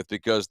 20th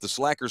because the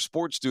Slacker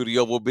Sports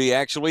Studio will be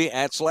actually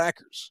at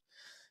Slackers,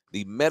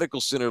 the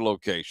medical center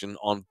location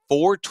on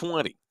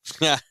 420.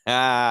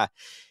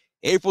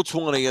 April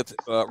 20th,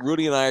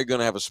 Rudy and I are going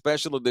to have a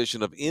special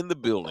edition of In the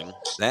Building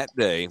that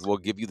day. We'll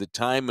give you the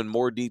time and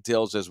more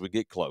details as we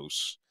get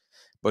close.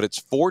 But it's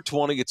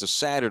 420. It's a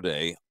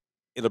Saturday.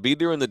 It'll be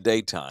during the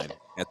daytime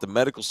at the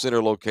medical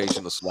center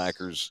location, the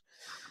Slackers.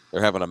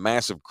 They're having a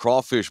massive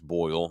crawfish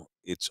boil.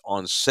 It's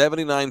on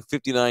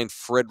 7959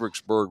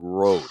 Fredericksburg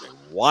Road,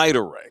 a wide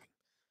array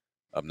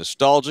of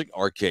nostalgic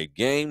arcade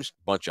games,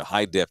 a bunch of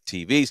high-def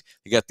TVs.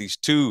 You got these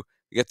two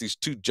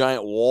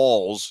giant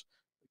walls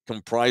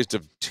comprised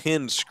of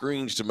 10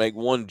 screens to make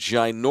one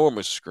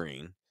ginormous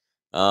screen.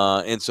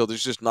 And so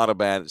there's just not a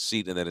bad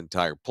seat in that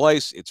entire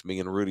place. It's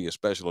me and Rudy, a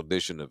special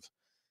edition of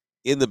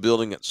In the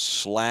Building at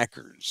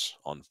Slackers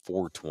on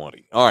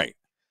 420. All right.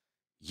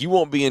 You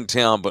won't be in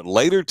town, but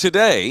later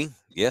today,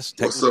 yes,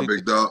 what's up,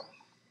 big dog?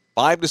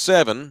 5 to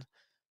 7,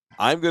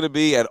 I'm going to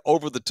be at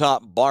Over the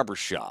Top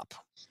Barbershop.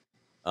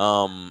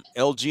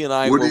 LG and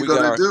I. What are you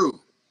going to do?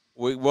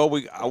 we're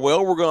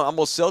gonna. I'm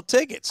gonna sell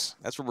tickets.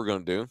 That's what we're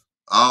gonna do.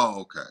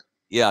 Oh, okay.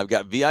 Yeah, I've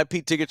got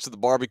VIP tickets to the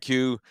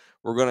barbecue.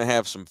 We're gonna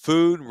have some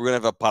food. We're gonna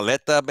have a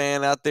paleta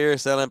band out there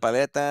selling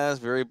paletas,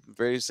 very,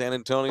 very San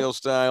Antonio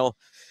style.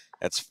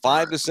 That's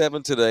 5 Right. to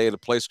 7 today at a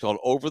place called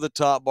Over the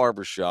Top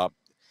Barbershop.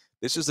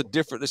 This is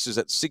This is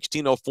at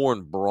 1604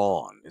 in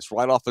Braun. It's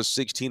right off of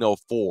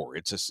 1604.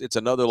 It's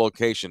another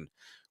location.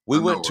 We I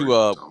know went where to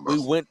you're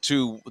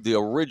talking about. the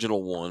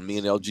original one. Me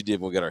and LG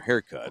did when we got our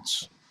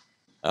haircuts.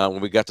 When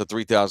we got to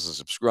 3,000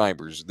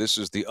 subscribers. This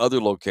is the other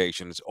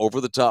location. It's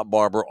Over the Top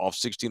Barber off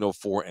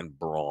 1604 and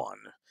Braun.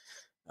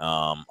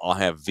 I'll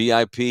have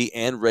VIP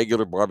and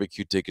regular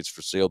barbecue tickets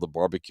for sale. The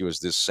barbecue is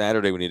this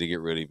Saturday. We need to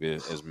get ready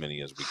as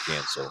many as we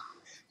can. So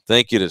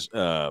thank you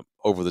to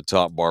Over the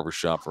Top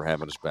Barbershop for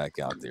having us back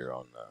out there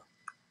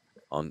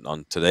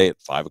on today at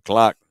 5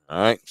 o'clock. All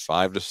right,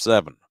 5 to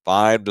 7.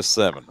 5 to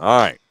 7. All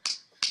right.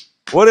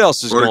 What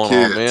else is For the going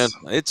on, man? kids.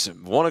 It's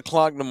 1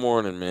 o'clock in the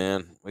morning,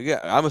 man.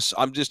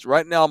 I'm just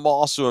right now.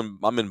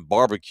 I'm in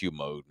barbecue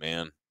mode,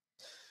 man.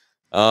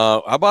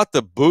 How about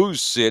the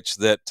booze sitch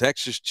that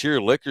Texas Cheer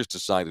Liquors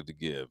decided to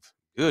give?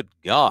 Good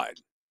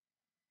God,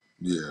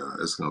 Yeah,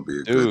 it's gonna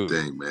be a good dude,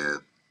 thing, man.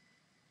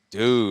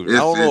 dude. I If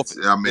don't know if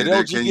it's, I did mean,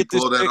 LG can you get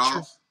this pull that picture?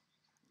 off?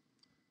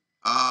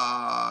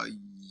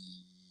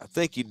 I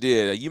think you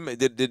did.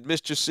 Did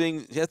Mr.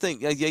 Singh? I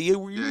think you Yeah,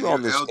 were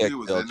on this LG text,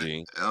 was in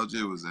it. LG.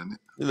 LG was in it.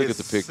 You look at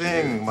the picture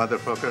here.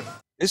 motherfucker.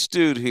 This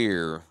dude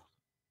here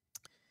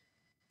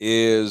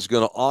is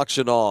going to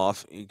auction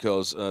off. He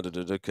goes,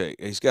 okay.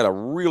 He's got a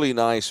really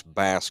nice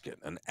basket,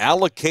 an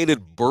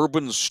allocated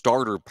bourbon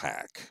starter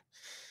pack,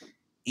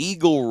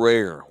 Eagle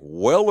Rare,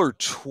 Weller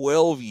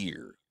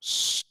 12-year,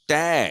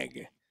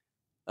 Stag,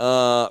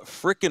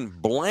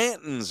 frickin'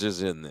 Blanton's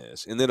is in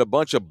this, and then a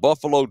bunch of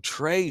Buffalo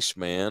Trace,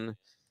 man,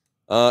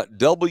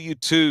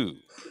 W2.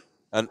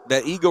 And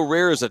that Eagle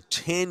Rare is a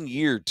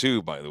 10-year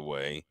too, by the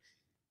way.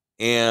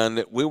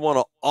 And we want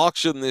to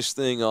auction this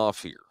thing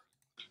off here.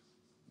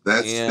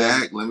 That And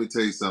Stag, let me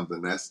tell you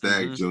something. That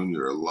Stag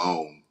Junior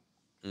alone,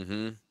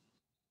 I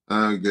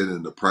don't get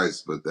into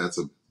price, but that's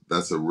a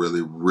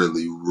really,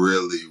 really,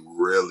 really,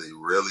 really,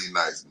 really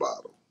nice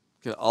bottle.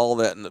 Look at all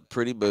that in the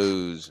pretty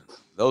booze.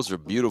 Those are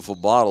beautiful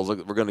bottles.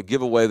 Look, we're going to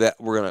give away that.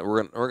 We're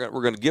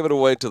going to give it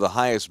away to the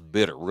highest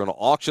bidder. We're going to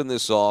auction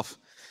this off.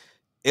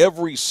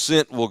 Every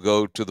cent will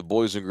go to the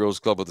Boys and Girls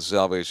Club of the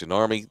Salvation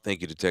Army.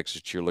 Thank you to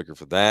Texas Cheer Liquor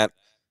for that.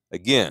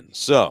 Again,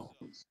 so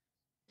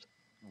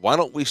why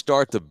don't we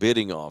start the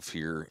bidding off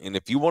here? And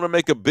if you want to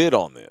make a bid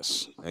on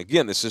this,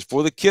 again, this is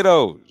for the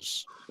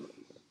kiddos.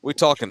 We're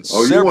talking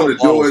several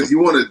bottles. You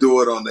want to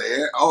do it on the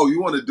air? Oh,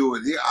 you want to do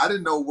it here? I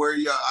didn't know where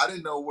he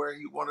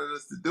wanted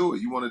us to do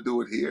it. You want to do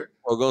it here?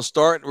 We're going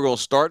to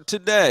start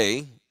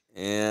today,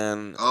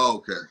 and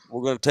okay.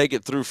 We're going to take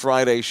it through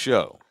Friday's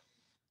show.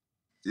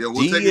 Yeah,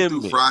 we'll take it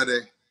through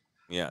Friday.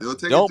 Yeah, we'll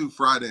take it through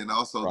Friday, and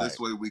also this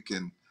way we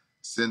can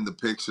send the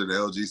picture to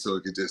LG so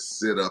it can just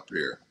sit up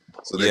here,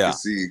 so they can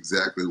see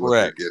exactly what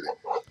they're getting.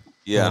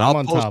 Yeah, and I'm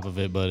on top of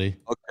it, buddy.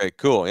 Okay,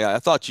 cool. Yeah, I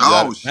thought you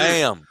got it. Shit.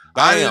 Bam, bam.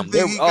 I didn't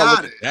think he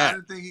got it. I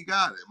didn't think he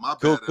got it. My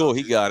cool, bad. Cool, LG.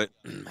 he got it.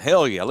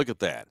 Hell yeah, look at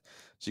that.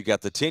 So you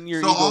got the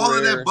 10-year So Eagle all Rare.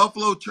 of that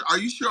Buffalo, are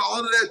you sure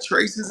all of that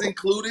Trace is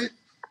included?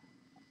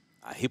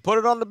 He put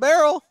it on the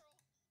barrel.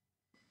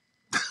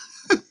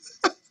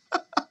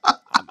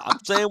 I'm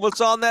saying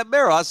what's on that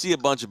barrel. I see a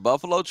bunch of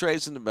Buffalo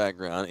Trace in the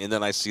background, and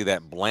then I see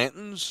that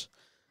Blanton's.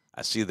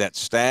 I see that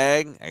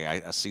Stag.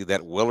 I see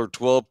that Weller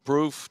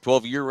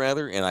 12-year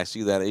rather, and I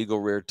see that Eagle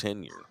Rare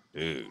 10-year.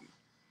 Dude.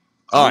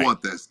 I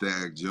want that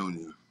Stag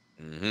Junior.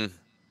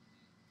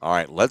 All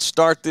right, let's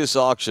start this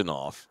auction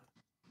off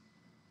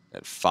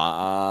at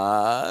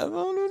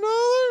 $500.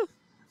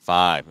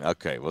 $5.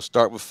 Okay, we'll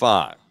start with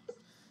 $5.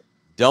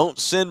 Don't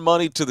send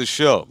money to the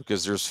show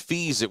because there's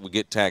fees that would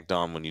get tacked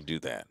on when you do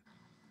that.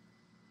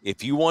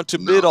 If you want to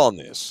bid on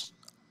this,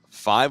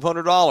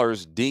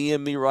 $500,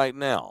 DM me right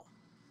now.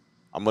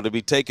 I'm going to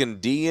be taking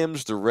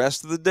DMs the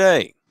rest of the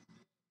day.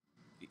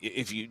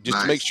 If you just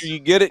to make sure you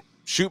get it,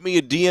 shoot me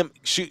a DM.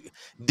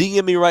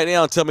 DM me right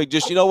now and tell me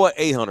just, you know what,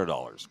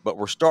 $800. But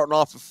we're starting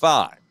off at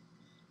 $5.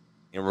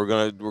 And we're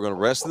gonna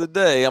rest of the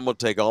day. I'm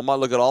gonna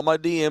look at all my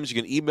DMs. You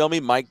can email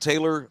me,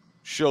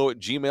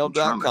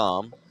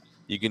 MikeTaylorShow@gmail.com.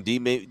 You can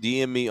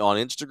DM me on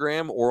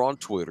Instagram or on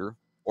Twitter,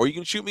 or you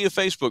can shoot me a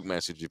Facebook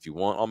message if you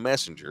want on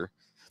Messenger.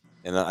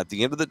 And at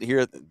the end of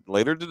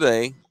later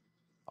today,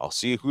 I'll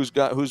see who's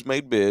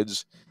made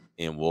bids,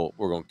 and we're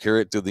gonna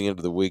carry it through the end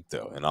of the week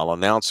though. And I'll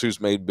announce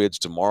who's made bids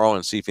tomorrow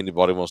and see if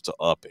anybody wants to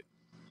up it.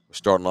 We're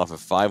starting off at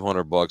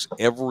 $500.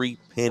 Every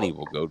penny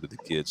will go to the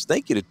kids.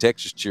 Thank you to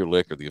Texas Cheer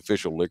Liquor, the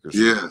official liquor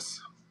store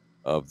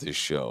of this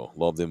show.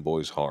 Love them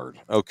boys hard.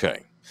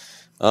 Okay,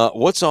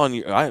 what's on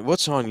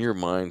your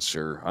mind,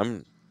 sir?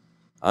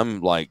 I'm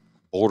like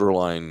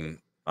borderline.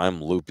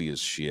 I'm loopy as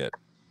shit.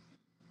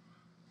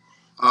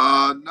 No,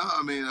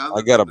 I mean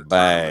I got a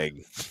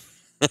bag.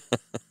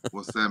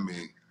 What's that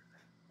mean?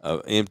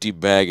 An empty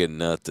bag of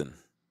nothing.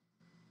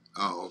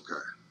 Oh,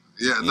 okay.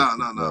 Yeah, no,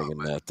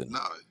 nothing. No,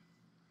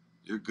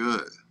 you're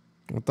good.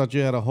 I thought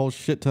you had a whole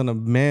shit ton of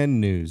man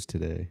news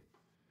today.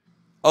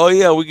 Oh,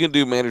 yeah, we can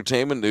do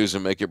entertainment news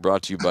and make it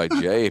brought to you by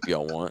Jay if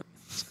y'all want.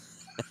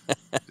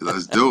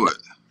 Let's do it.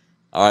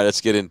 All right,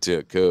 let's get into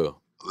it. Cool.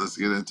 Let's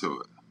get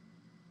into it.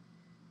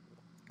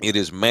 It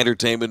is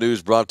entertainment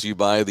news brought to you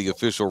by the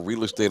official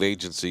real estate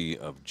agency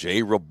of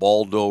Jay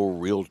Ribaldo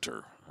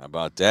Realtor. How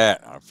about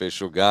that? Our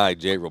official guy,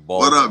 Jay Ribaldo.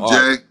 What up,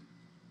 Jay?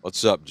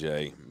 What's up,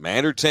 Jay?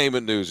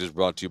 Entertainment news is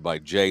brought to you by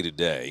Jay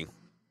today.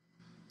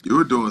 You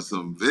were doing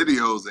some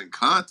videos and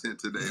content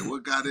today.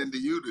 What got into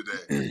you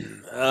today?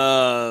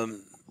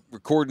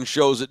 Recording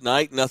shows at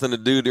night, nothing to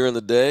do during the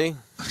day.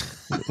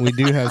 We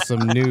do have some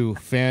new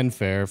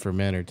fanfare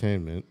from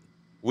entertainment.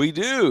 We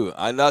do.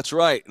 That's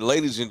right.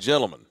 Ladies and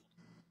gentlemen,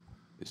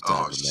 it's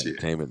time for shit.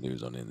 entertainment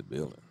news on In the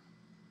Building.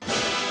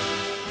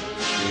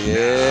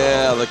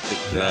 Yeah, look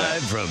at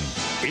that. Live from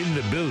In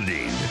the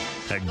Building,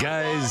 a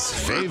guy's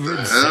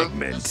favorite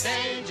segment.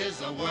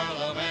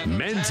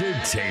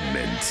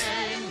 Mentertainment.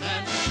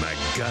 My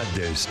God,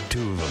 there's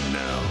two of them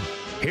now.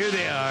 Here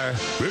they are,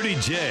 Rudy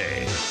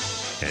J.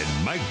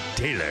 and Mike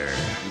Taylor.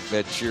 You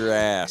bet your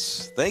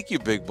ass. Thank you,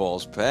 Big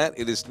Balls, Pat.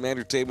 It is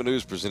entertainment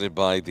news presented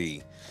by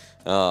the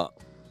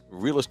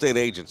real estate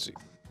agency,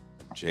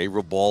 Jay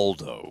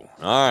Ribaldo.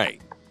 All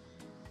right.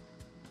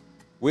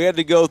 We had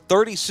to go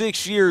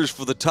 36 years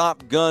for the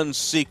Top Gun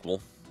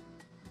sequel.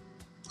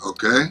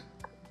 Okay.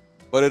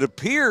 But it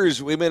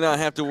appears we may not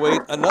have to wait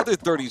another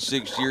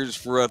 36 years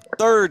for a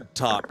third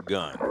Top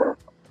Gun.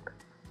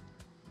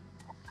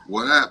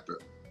 What happened?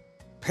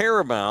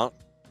 Paramount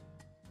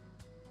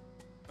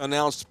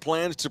announced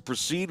plans to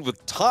proceed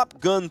with Top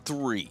Gun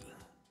 3.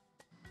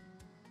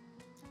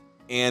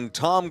 And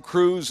Tom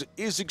Cruise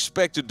is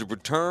expected to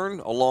return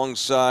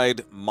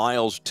alongside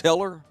Miles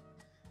Teller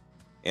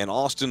and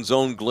Austin's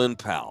own Glenn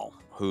Powell,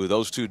 who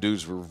those two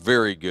dudes were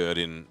very good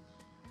in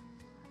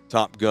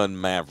Top Gun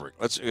Maverick.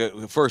 Let's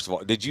first of all,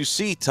 did you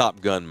see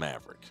Top Gun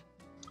Maverick?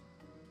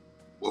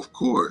 Well, of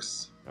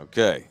course.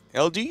 Okay.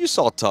 LG, you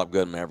saw Top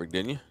Gun Maverick,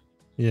 didn't you?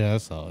 Yeah, I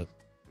saw it.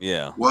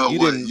 Yeah. Well, you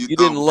what, didn't, you you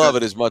didn't thought love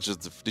that- it as much as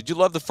did you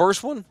love the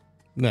first one?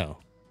 No.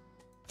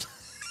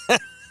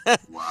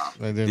 Wow.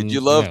 I didn't, Did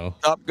you love no.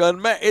 Top Gun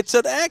Maverick? It's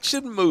an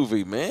action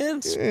movie, man.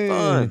 It's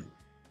fun.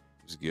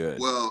 It's good.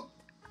 Well,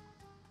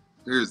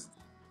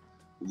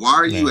 why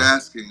are you No.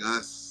 asking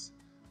us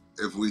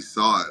if we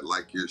saw it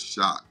like you're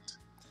shocked?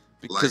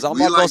 Because like, I'm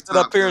we not going like to sit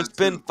up Top here and Gun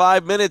spend too.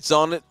 5 minutes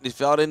on it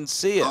if y'all didn't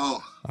see it.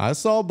 Oh, I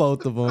saw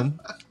both of them.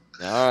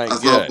 All right, I saw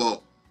good.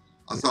 both.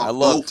 I saw I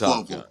love both Top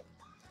of them. Gun.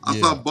 I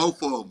Yeah. saw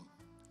both of them.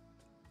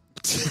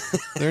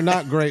 They're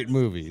not great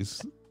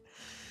movies.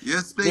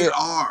 Yes, they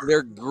are.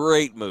 They're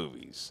great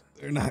movies.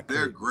 They're not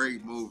They're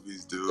great. great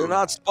movies, dude. They're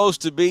not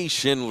supposed to be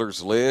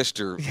Schindler's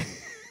List or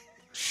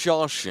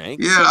Shawshank.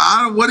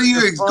 Yeah, what are you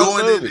They're fun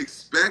going in movies.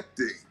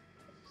 expecting?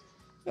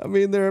 I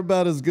mean, they're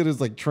about as good as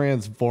like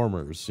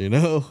Transformers, you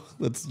know?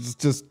 That's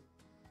just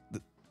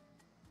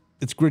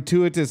it's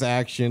gratuitous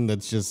action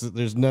that's just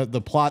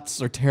the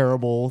plots are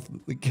terrible,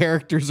 the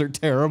characters are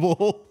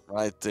terrible.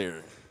 Right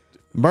there.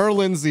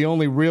 Merlin's the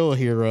only real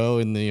hero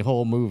in the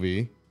whole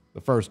movie.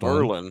 The first one.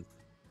 Merlin.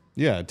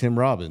 Yeah, Tim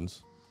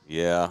Robbins.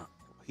 Yeah.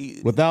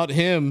 Without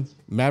him,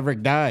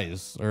 Maverick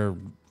dies or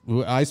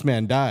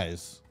Iceman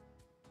dies.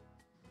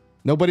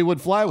 Nobody would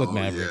fly with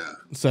Maverick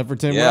except for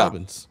Tim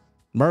Robbins.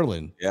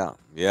 Merlin. Yeah.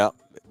 Yeah.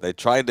 They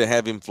tried to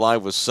have him fly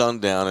with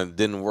Sundown and it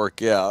didn't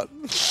work out.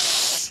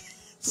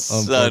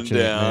 Sundown.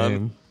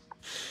 Name.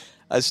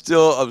 I'm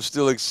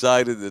still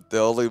excited that the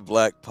only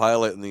black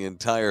pilot in the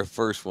entire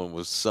first one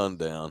was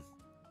Sundown.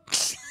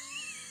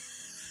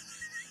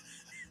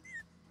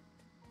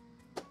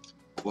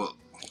 Well,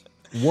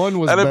 One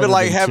was That'd have better been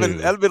like than having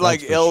two, that'd been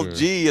like that's for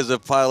LG as a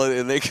pilot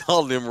and they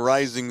called him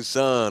Rising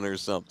Sun or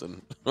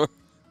something.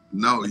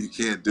 no, you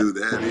can't do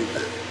that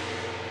either.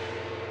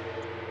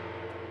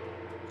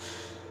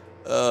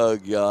 Oh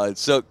God!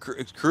 So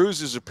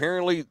Cruise is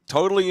apparently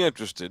totally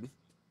interested.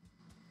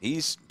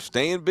 He's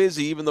staying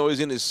busy, even though he's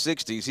in his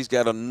 60s. He's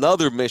got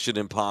another Mission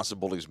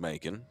Impossible he's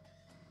making.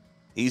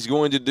 He's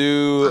going to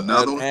do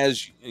Another one?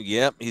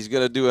 He's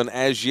going to do an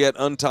as yet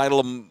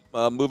untitled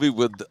movie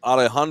with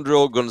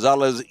Alejandro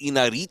González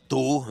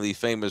Iñárritu, the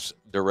famous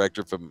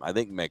director from I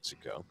think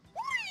Mexico.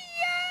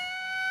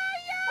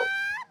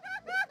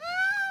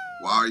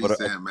 Why are you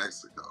saying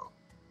Mexico?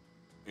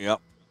 Yep.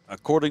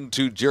 According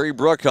to Jerry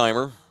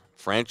Bruckheimer,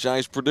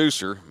 franchise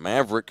producer,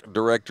 Maverick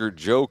director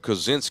Joe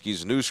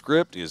Kosinski's new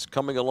script is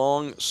coming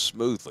along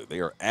smoothly.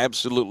 They are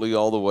absolutely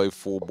all the way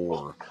full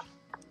bore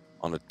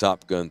on a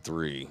Top Gun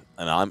 3,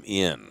 and I'm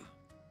in.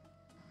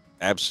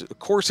 Of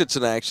course, it's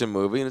an action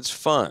movie, and it's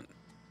fun.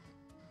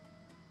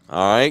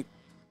 All right?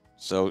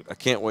 So I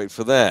can't wait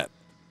for that.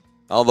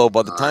 Although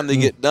by the time they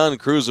get done,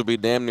 Cruise will be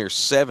damn near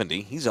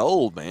 70. He's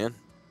old, man.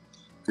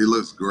 He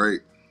looks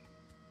great.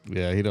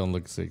 Yeah, he don't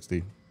look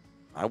 60.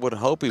 I would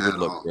hope he would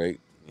look great.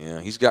 Yeah,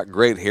 he's got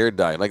great hair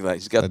dye. Like that,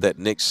 he's got that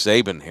Nick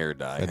Saban hair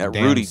dye. That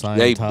damn Rudy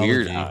J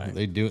beard Scientology. dye.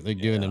 They're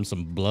giving him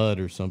some blood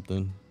or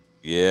something.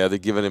 Yeah, they're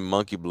giving him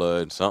monkey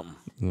blood,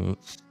 something.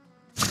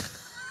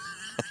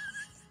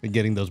 and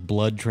getting those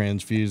blood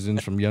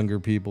transfusions from younger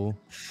people.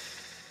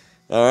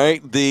 All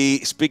right.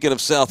 Speaking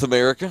of South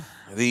America,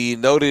 the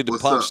noted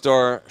What's pop up?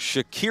 star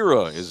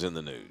Shakira is in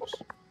the news.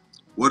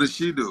 What does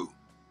she do?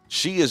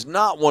 She is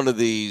not one of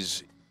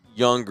these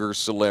younger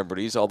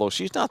celebrities, although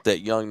she's not that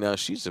young now.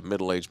 She's a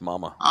middle-aged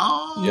mama.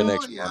 Oh, Gen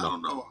X yeah, I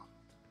mama. don't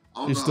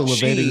know. She's still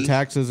evading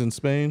taxes in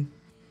Spain.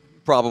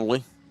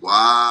 Probably.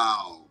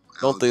 Wow.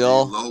 Don't they LG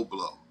all? Low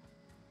blow.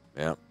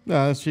 Yeah.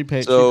 No, she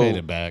paid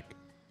it back.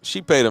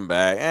 She paid him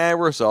back.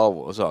 It's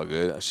all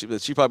good.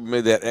 She probably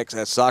made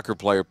that soccer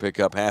player pick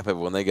up half of it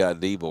when they got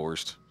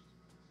divorced.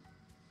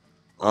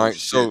 Oh, all right,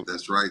 shit, so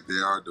that's right.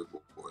 They are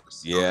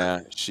divorced.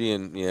 yeah,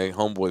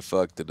 homeboy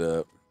fucked it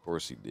up. Of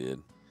course he did.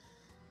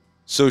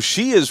 So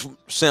she is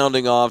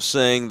sounding off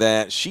saying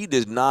that she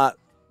did not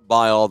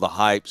buy all the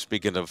hype.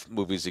 Speaking of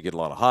movies that get a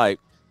lot of hype,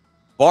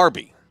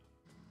 Barbie,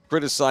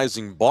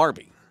 criticizing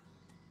Barbie.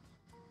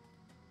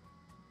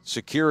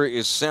 Shakira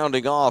is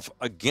sounding off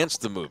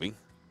against the movie,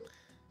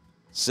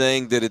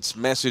 saying that its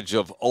message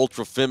of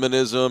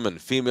ultra-feminism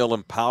and female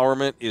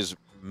empowerment is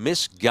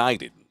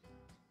misguided,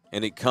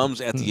 and it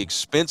comes at the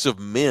expense of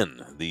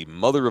men. The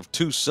mother of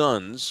two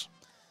sons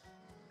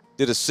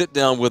did a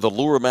sit-down with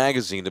Allure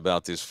magazine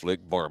about this flick,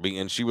 Barbie,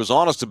 and she was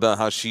honest about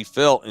how she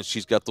felt, and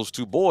she's got those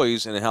two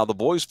boys, and how the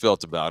boys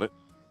felt about it.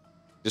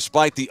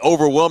 Despite the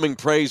overwhelming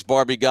praise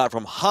Barbie got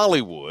from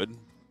Hollywood,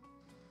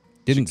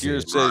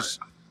 Shakira says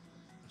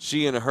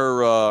she and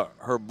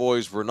her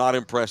boys were not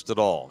impressed at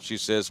all. She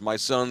says, "My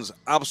sons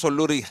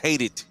absolutely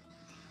hate it.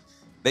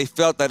 They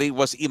felt that it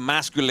was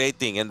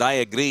emasculating, and I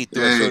agree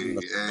to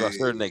a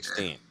certain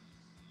extent."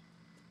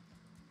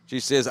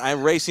 She says,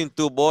 "I'm raising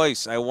two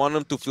boys. I want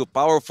them to feel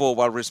powerful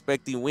while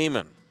respecting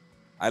women.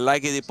 I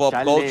like it in pop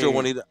culture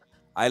when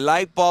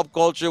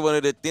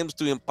it attempts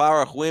to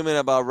empower women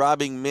about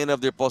robbing men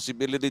of their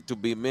possibility to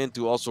be men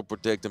to also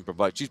protect and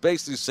provide." She's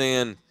basically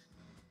saying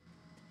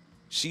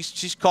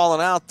she's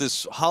calling out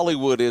this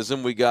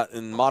Hollywoodism we got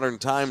in modern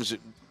times.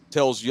 It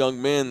tells young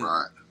men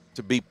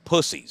to be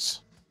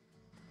pussies,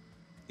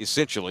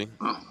 essentially.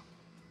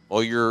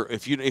 Well,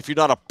 if you're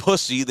not a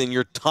pussy, then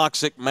you're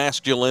toxic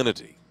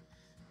masculinity.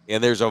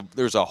 And there's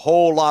a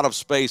whole lot of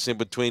space in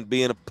between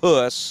being a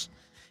puss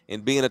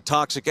and being a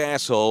toxic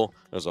asshole.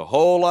 There's a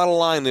whole lot of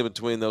line in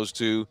between those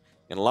two.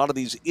 And a lot of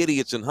these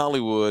idiots in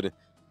Hollywood,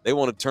 they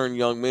want to turn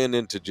young men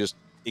into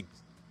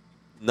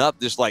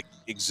not just like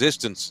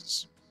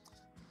existences.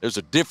 There's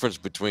a difference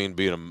between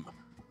being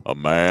a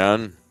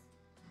man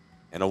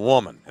and a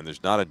woman. And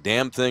there's not a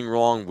damn thing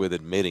wrong with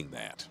admitting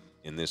that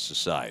in this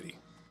society.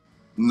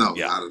 No,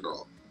 not at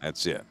all.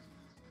 That's it.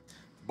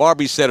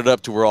 Barbie set it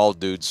up to where all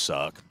dudes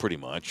suck, pretty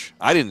much.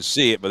 I didn't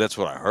see it, but that's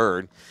what I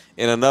heard.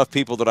 And enough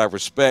people that I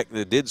respect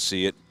that did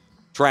see it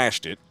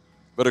trashed it.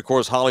 But, of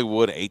course,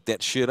 Hollywood ate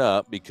that shit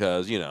up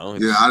because, I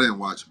didn't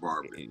watch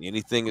Barbie.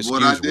 Anything is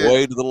skewed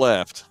way to the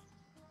left.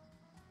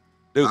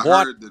 Dude, I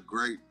heard the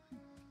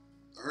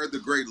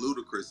great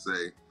Ludacris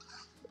say,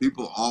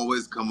 people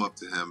always come up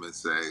to him and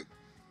say,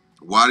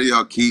 "Why do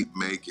y'all keep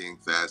making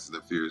Fast and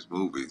the Furious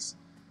movies?"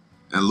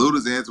 And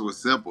Luda's answer was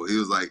simple. He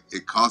was like,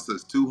 "It costs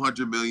us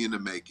 $200 million to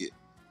make it,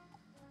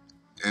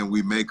 and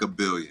we make $1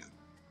 billion.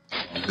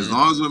 As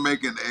long as we're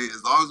making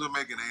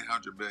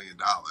 $800 million,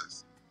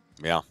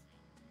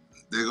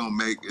 they're gonna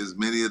make as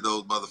many of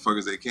those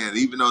motherfuckers they can.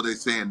 Even though they're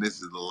saying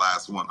this is the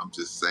last one, I'm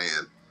just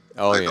saying,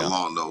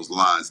 along those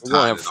lines. We're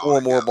gonna have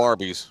 4 more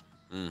Barbies.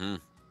 We're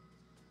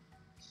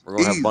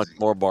gonna have a bunch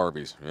more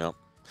Barbies. Yep.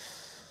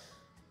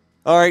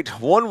 All right,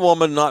 one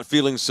woman not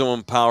feeling so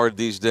empowered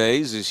these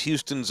days is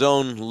Houston's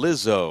own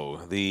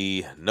Lizzo,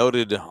 the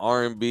noted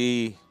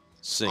R&B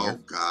singer.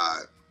 Oh,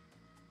 God.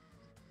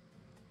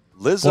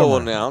 Lizzo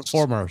announced...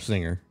 Former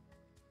singer.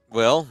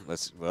 Well,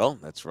 that's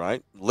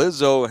right.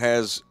 Lizzo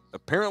has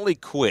apparently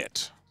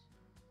quit.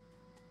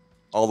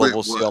 Although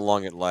we'll see how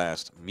long it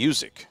lasts.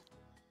 Music.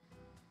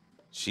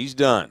 She's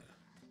done.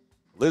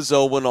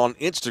 Lizzo went on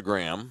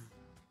Instagram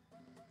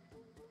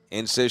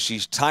and says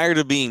she's tired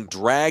of being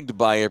dragged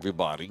by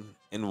everybody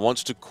and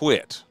wants to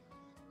quit.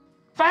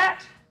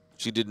 Fat.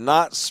 She did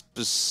not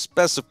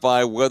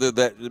specify whether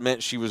that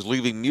meant she was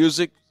leaving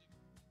music,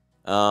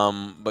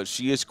 but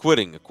she is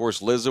quitting. Of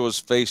course, Lizzo has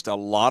faced a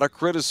lot of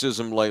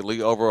criticism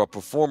lately over a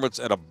performance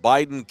at a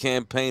Biden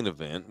campaign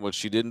event, which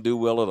she didn't do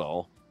well at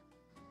all.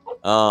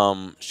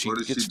 What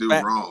did she do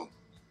wrong?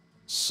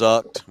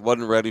 Sucked.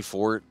 Wasn't ready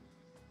for it.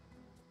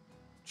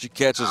 She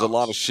catches a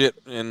lot of shit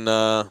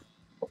and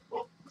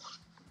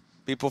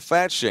people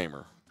fat shame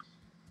her.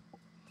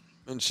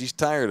 And she's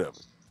tired of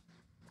it.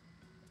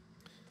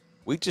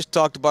 We just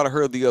talked about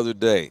her the other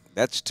day.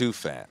 That's too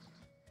fat.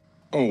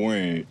 Oh,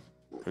 wait.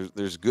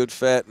 There's good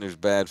fat and there's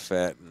bad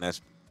fat, and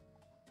that's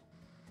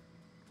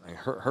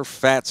her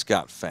fat's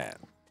got fat.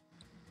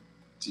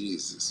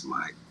 Jesus,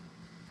 Mike.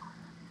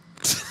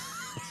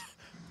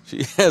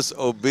 She has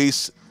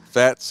obese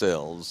fat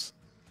cells.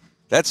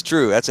 That's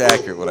true. That's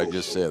accurate. What I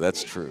just said.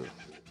 That's true.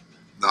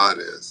 No, it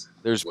is.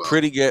 There's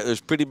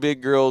pretty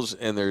big girls,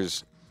 and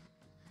there's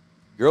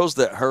girls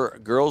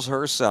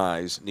her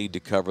size need to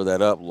cover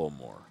that up a little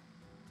more.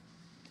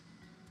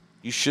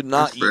 You should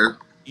That's not. fair.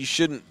 You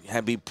shouldn't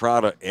be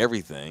proud of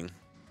everything.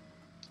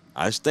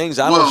 There's things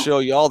I don't Well, show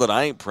y'all that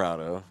I ain't proud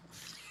of.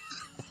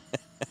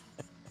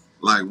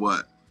 like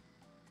what?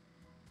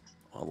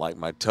 I like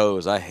my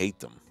toes. I hate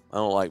them. I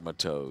don't like my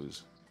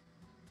toes.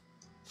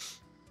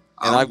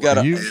 And I I've don't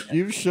got like a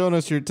You've shown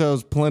us your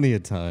toes plenty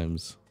of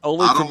times.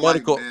 only I for don't like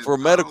medical man. for I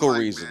don't medical like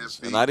man reasons,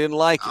 and feet. I didn't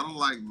like it. I don't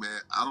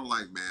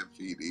like man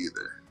feet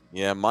either.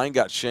 Yeah, mine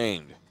got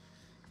shamed.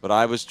 But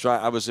I was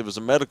trying. It was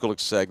a medical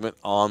segment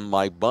on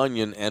my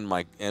bunion and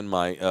my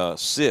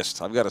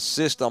cyst. I've got a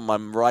cyst on my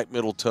right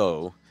middle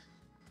toe,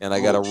 and Oh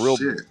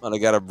shit. I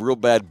got a real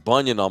bad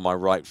bunion on my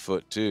right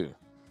foot too.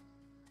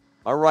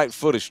 My right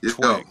foot is Yo,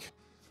 twig.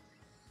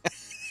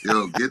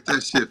 get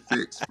that shit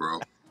fixed, bro.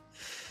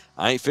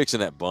 I ain't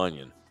fixing that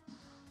bunion.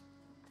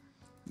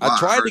 I Why?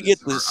 tried to get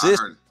the I cyst.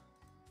 heard.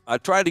 I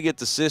tried to get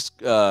the cyst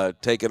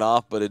taken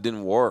off, but it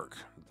didn't work.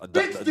 The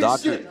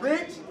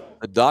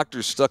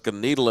doctor stuck a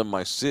needle in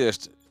my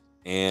cyst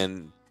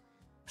and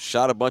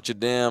shot a bunch of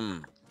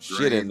damn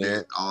shit in Drained there.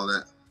 it, all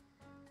that.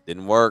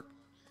 Didn't work.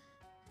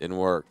 Didn't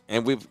work.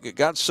 And we've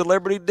got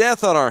celebrity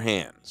death on our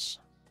hands.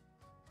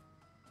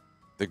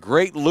 The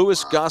great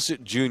Louis Wow.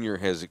 Gossett Jr.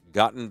 has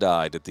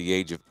died at the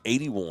age of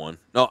 81.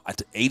 No,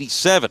 at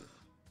 87.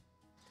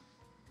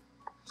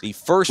 The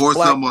first For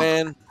black someone,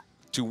 man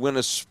to win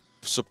a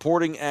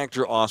supporting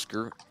actor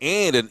Oscar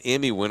and an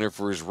Emmy winner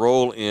for his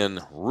role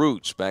in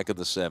Roots back in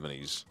the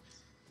 70s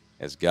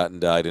has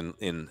died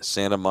in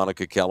Santa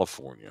Monica,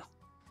 California.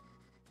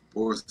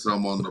 for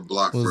someone on the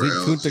block Was for he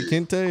Kunta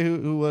LG.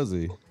 Kinte? Who was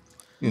he?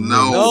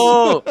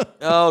 No.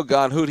 Oh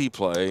God, who'd he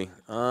play?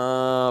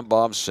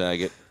 Bob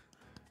Saget.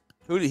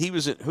 Who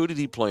did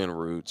he play in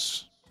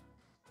Roots?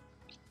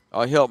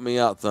 Oh, help me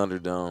out,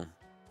 Thunderdome.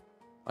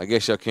 I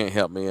guess y'all can't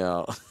help me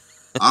out.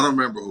 I don't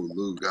remember who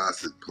Lou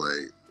Gossett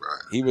played.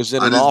 Right. He was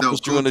in I An just know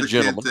Officer and a Kunta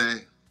Gentleman.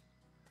 Kinte.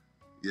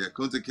 Yeah,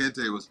 Kunta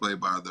Kinte was played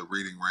by the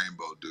Reading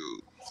Rainbow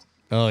dude.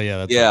 Oh yeah,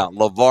 that's Yeah, right.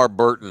 LeVar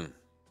Burton.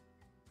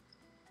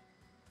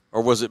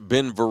 Or was it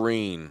Ben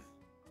Vereen?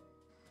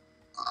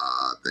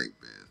 I think,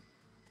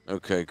 man.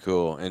 Okay,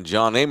 cool. And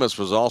John Amos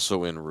was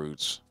also in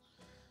Roots.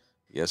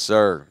 Yes,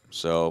 sir.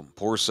 So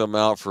pour some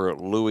out for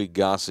Louis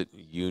Gossett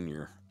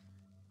Jr.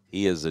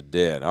 He is a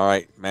dead. All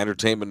right.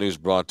 Entertainment news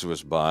brought to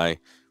us by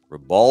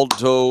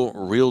Ribalto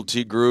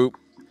Realty Group.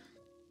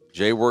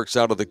 Jay works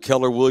out of the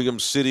Keller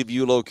Williams City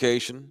View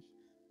location.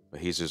 But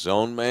he's his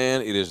own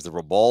man. It is the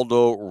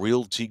Ribaldo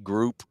Realty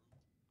Group.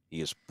 He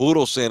is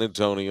Puro San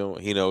Antonio.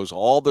 He knows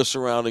all the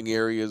surrounding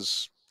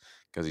areas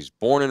because he's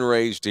born and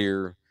raised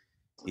here.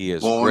 He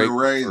is Born great and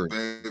raised, for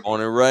baby. born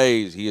and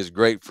raised. He is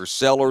great for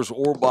sellers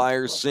or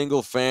buyers,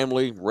 single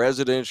family,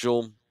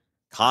 residential,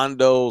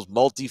 condos,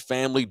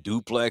 multifamily,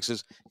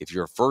 duplexes. If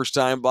you're a first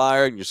time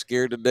buyer and you're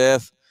scared to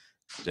death,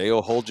 Jay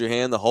will hold your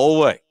hand the whole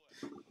way.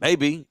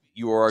 Maybe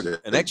you are an Jay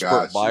expert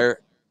got you. buyer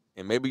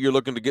and maybe you're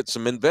looking to get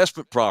some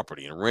investment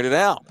property and rent it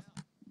out.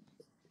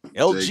 Jay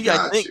LG, I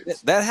got think you.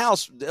 that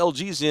house the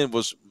LG's in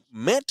was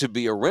meant to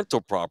be a rental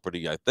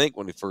property, I think,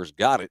 when he first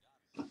got it.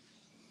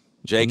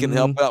 Jay can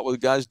help out with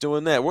guys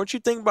doing that. Weren't you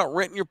thinking about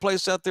renting your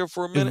place out there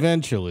for a minute?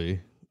 Eventually.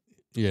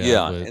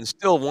 Yeah, but and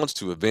still wants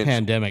to eventually.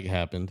 pandemic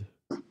happened.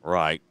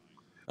 Right.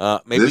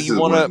 Maybe This you is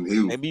want when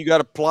to. Maybe you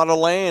got a plot of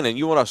land and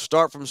you want to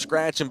start from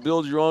scratch and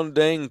build your own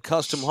dang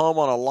custom home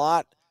on a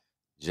lot.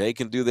 Jay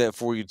can do that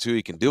for you too.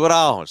 He can do it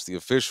all. It's the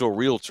official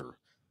realtor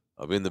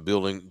of In the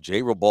Building,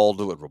 Jay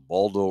Ribaldo at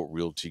Ribaldo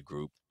Realty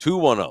Group.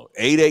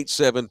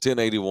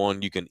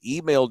 210-887-1081. You can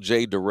email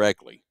Jay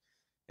directly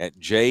at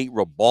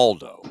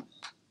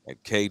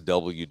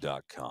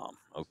jribaldo@kw.com.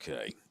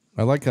 Okay.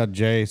 I like how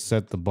Jay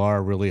set the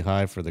bar really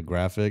high for the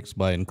graphics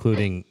by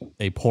including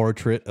a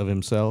portrait of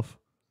himself.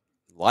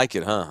 Like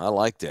it, huh? I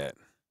like that.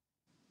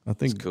 I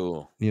think it's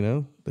cool.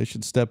 They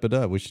should step it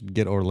up. We should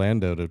get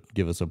Orlando to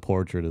give us a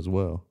portrait as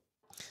well.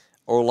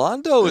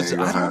 Orlando is.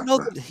 I don't know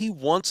that he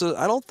wants a.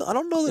 I don't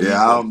know that he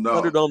I wants don't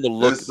know. Thunderdome to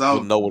look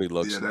would know what he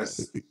looks like.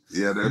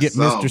 There's get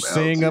some Mr.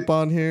 Singh LG. up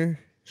on here.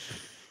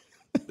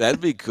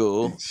 That'd be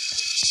cool.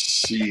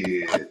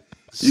 Shit,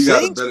 you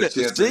got a better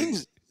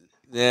chance.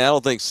 Yeah, I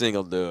don't think Singh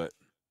will do it.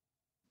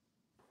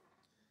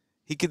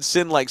 He could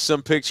send like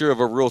some picture of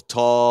a real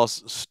tall,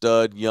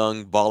 stud,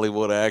 young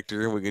Bollywood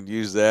actor. We could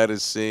use that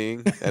as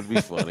Singh. That'd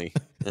be funny.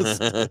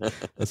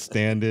 A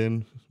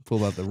stand-in.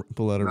 Pull out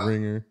a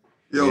ringer.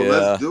 Yo,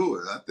 let's do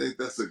it. I think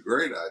that's a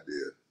great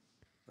idea.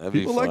 That'd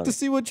People be funny. like to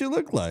see what you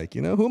look like.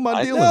 Who am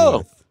I dealing know.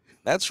 with?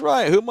 That's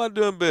right. Who am I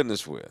doing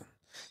business with?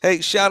 Hey,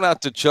 shout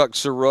out to Chuck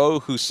Sorow,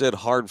 who said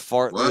hard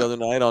fart the other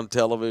night on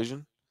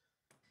television.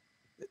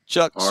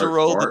 Chuck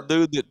Sorow, the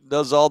dude that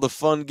does all the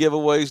fun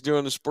giveaways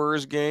during the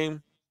Spurs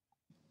game.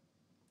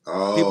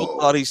 Oh.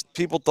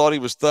 People thought he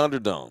was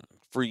Thunderdome.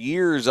 For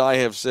years, I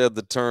have said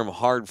the term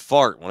hard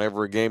fart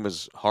whenever a game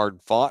is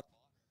hard fought.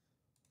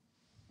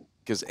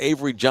 Because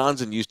Avery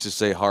Johnson used to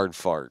say hard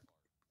fart.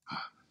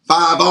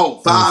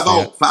 5-0, 5-0,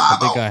 5-0. I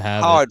think I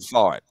have hard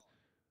fart.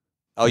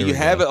 Oh, Here you we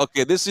have go. it?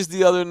 Okay, this is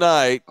the other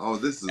night. Oh,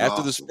 this is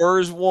After the awesome.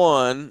 Spurs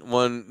won,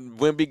 when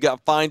Wemby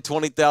got fined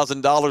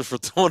 $20,000 for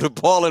throwing the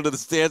ball into the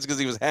stands because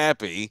he was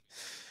happy.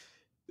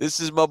 This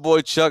is my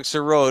boy Chuck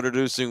Sorow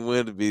introducing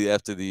Wemby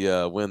after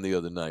the win the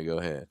other night. Go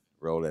ahead.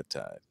 Roll that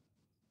tide.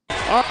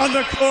 On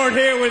the court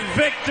here with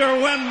Victor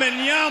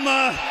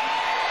Wembanyama.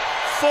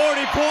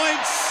 40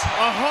 points,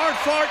 a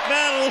hard-fought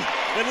battle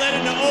that led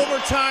into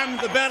overtime.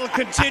 The battle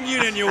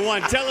continued and you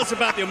won. Tell us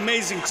about the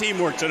amazing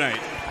teamwork tonight.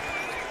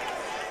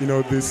 You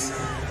know, these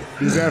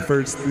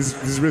efforts,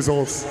 these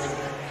results,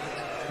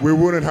 we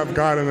wouldn't have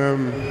gotten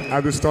them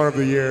at the start of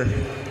the year,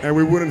 and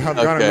we wouldn't have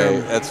gotten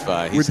them. That's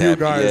fine. He's with happy. you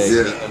guys.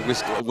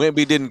 Yeah.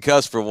 Wemby didn't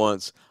cuss for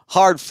once.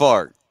 Hard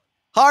fart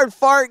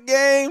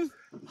game.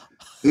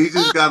 He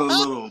just got a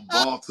little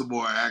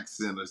Baltimore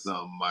accent or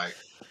something, Mike.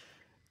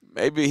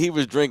 Maybe he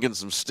was drinking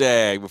some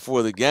Stag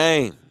before the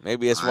game.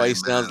 Maybe that's why he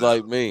sounds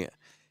like me.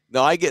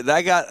 No, I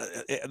got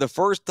the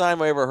first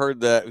time I ever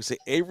heard that. See,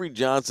 Avery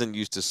Johnson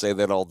used to say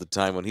that all the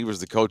time when he was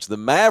the coach of the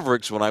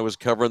Mavericks when I was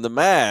covering the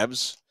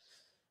Mavs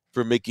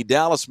for Mickey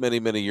Dallas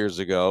many years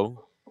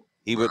ago.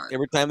 He would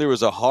every time there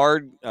was a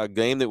hard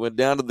game that went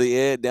down to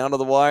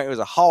the wire. It was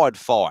a hard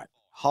fought.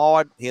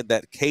 He had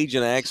that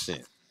Cajun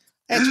accent.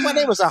 That's when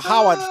it was a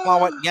hard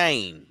fought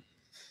game.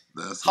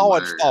 That's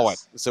Howard hilarious. Fowett.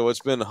 So it's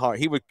been hard.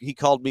 He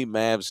called me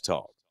Mavs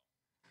Talk.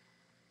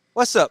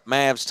 What's up,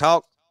 Mavs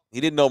Talk? He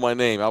didn't know my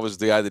name. I was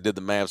the guy that did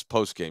the Mavs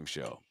post-game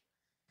show.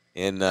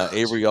 And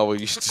Avery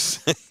always used to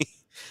say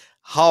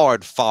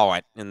Howard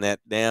Fowett and that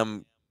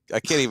damn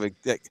I can't even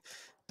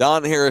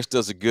Don Harris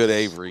does a good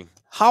Avery.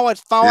 Howard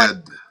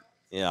Fowett.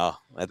 Yeah,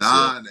 that's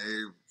Don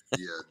Avery.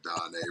 Yeah,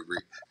 Don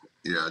Avery.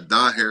 Yeah,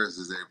 Don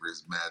Harris's Avery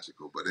is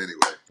magical. But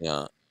anyway.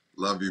 Yeah.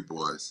 Love you,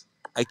 boys.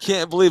 I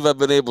can't believe I've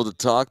been able to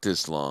talk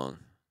this long.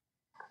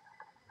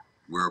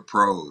 We're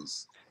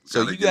pros.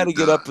 So you got to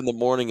get up in the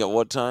morning at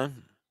what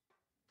time?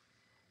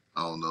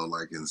 I don't know,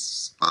 like in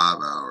 5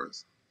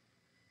 hours.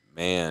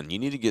 Man, you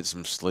need to get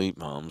some sleep,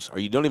 Holmes. Or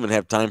you don't even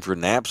have time for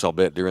naps, I'll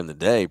bet, during the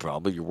day,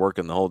 probably. You're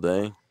working the whole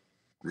day.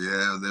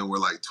 Yeah, then we're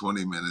like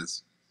 20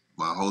 minutes.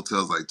 My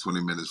hotel's like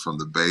 20 minutes from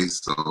the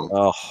base,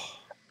 so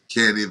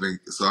can't even.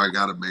 So I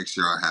got to make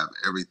sure I have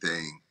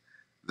everything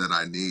that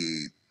I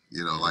need.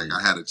 You know, like I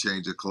had a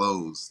change of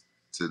clothes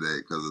today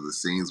because of the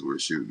scenes we're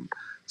shooting.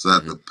 So I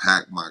have to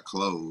pack my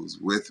clothes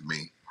with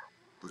me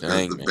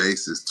because the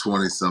base is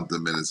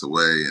 20-something minutes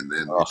away. And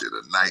then we did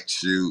a night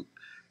shoot.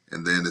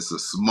 And then it's a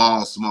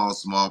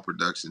small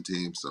production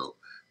team. So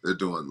they're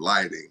doing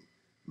lighting,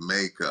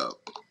 makeup,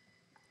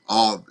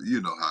 all,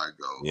 you know how it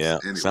goes. Yeah,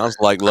 anyway, sounds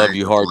like Love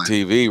You Hard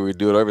TV. We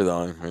do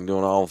everything. We're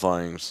doing all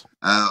things.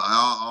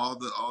 All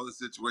the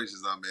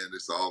situations I'm in,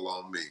 it's all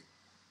on me.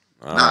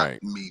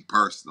 Not me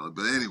personally,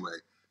 but anyway.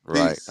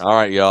 Right. Peace. All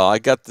right, y'all. I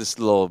got this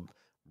little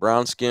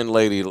brown-skinned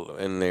lady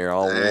in there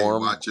all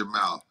warm. Watch your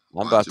mouth.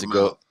 I'm about to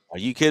go. Are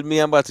you kidding me?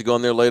 I'm about to go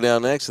in there and lay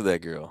down next to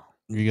that girl.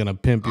 You're going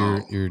to pimp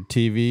your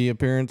TV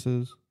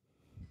appearances?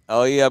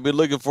 Oh, yeah. I'll be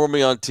looking for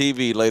me on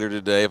TV later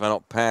today if I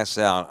don't pass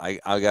out.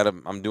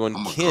 I'm doing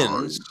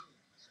Kins.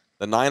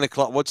 The 9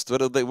 o'clock. What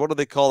do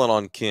they call it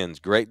on Kins?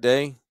 Great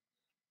Day?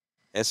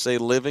 SA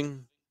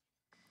Living?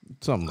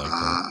 Something like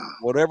that.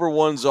 Whatever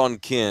one's on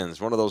Kins,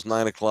 one of those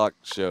 9 o'clock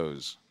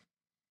shows.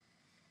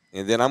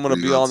 And then I'm going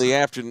to be on the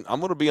afternoon. I'm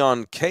going to be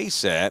on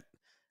KSAT.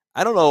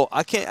 I don't know.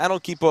 I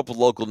don't keep up with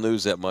local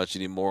news that much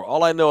anymore.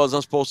 All I know is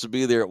I'm supposed to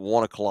be there at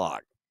 1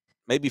 o'clock.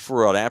 Maybe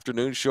for an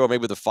afternoon show, or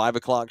maybe the 5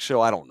 o'clock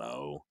show. I don't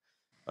know.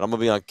 But I'm going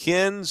to be on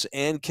Kins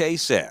and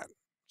KSAT.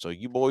 So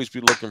you boys be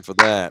looking for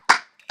that.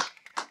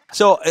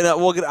 So, and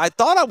I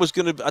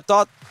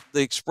thought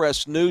the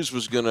Express News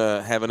was going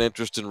to have an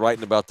interest in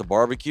writing about the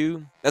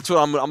barbecue. That's what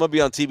I'm going to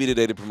be on TV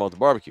today to promote the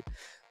barbecue.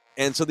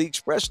 And so the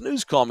Express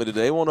News called me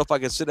today. I want to know if I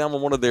could sit down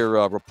with one of their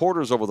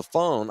reporters over the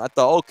phone. I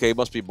thought, okay,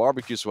 must be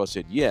barbecue. So I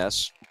said,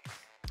 yes.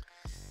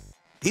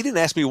 He didn't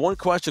ask me one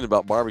question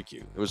about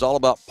barbecue. It was all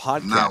about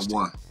podcasting. Not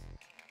one.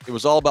 It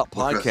was all about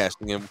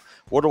podcasting. And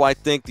what do I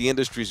think the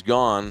industry's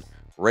gone?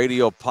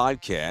 Radio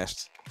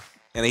podcast.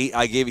 And he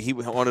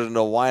wanted to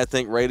know why I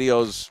think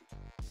radio's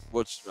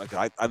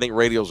I think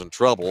radio's in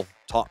trouble,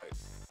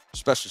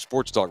 especially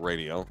sports talk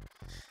radio.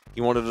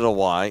 He wanted to know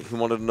why. He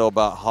wanted to know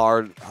about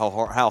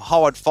how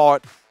hard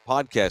fought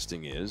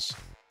podcasting is.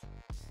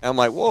 And I'm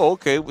like, whoa,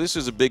 okay, this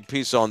is a big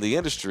piece on the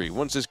industry.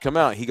 When's this come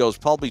out? He goes,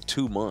 probably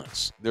 2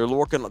 months.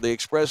 The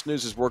Express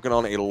News is working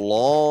on a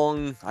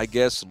long, I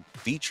guess,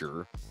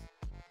 feature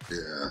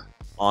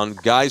on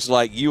guys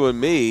like you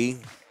and me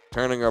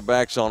turning our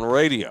backs on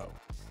radio.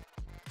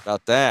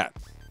 About that.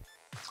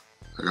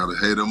 I gotta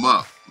hit him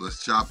up.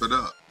 Let's chop it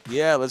up.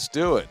 Yeah, let's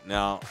do it.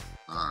 Now,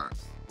 all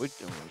right.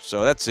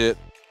 So that's it.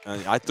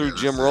 I threw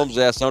Jim Rome's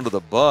ass under the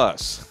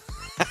bus.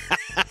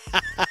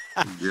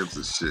 Who gives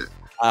a shit?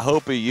 I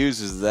hope he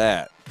uses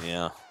that.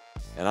 Yeah.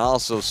 And I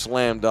also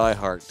slammed Die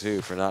Hard,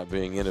 too, for not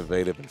being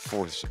innovative and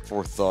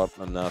forethought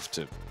enough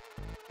to.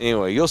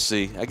 Anyway, you'll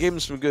see. I gave him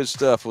some good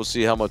stuff. We'll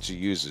see how much he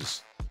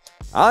uses.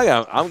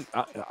 I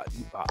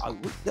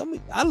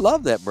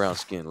love that brown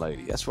skinned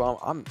lady. That's why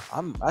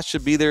I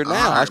should be there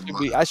now.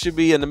 Right, I should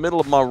be in the middle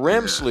of my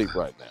REM sleep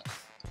right now.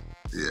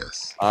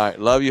 Yes. All right,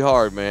 love you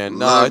hard, man.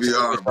 Love you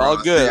hard, it's all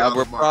bro. good.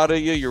 We're proud of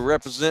you. You're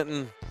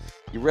representing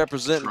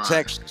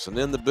Texas and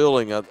in the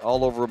building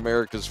all over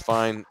America's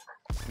fine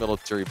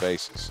military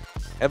bases.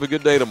 Have a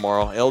good day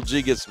tomorrow.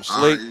 LG, get some sleep.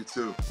 All right, you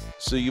too.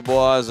 See you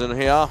boys in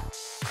here.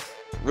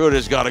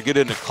 Rudy's got to get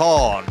in the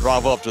car and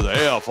drive up to the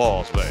Air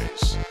Force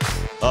Base.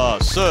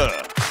 Sir,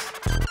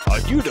 are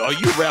you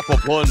wrap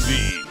up on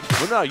V?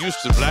 We're not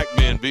used to black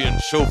men being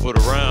chauffeured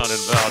around in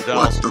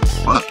Valdosta. What the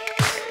fuck?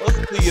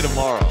 We'll see you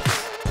tomorrow.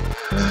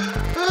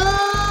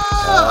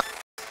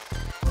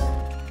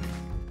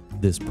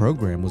 This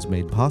program was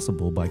made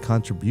possible by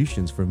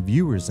contributions from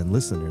viewers and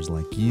listeners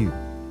like you.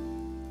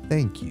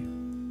 Thank you.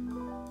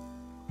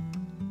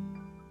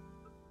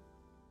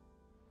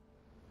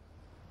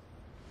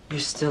 You're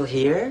still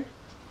here?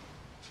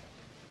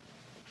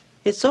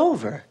 It's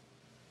over.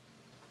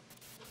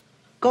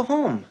 Go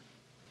home.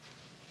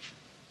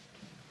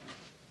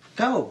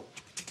 Go.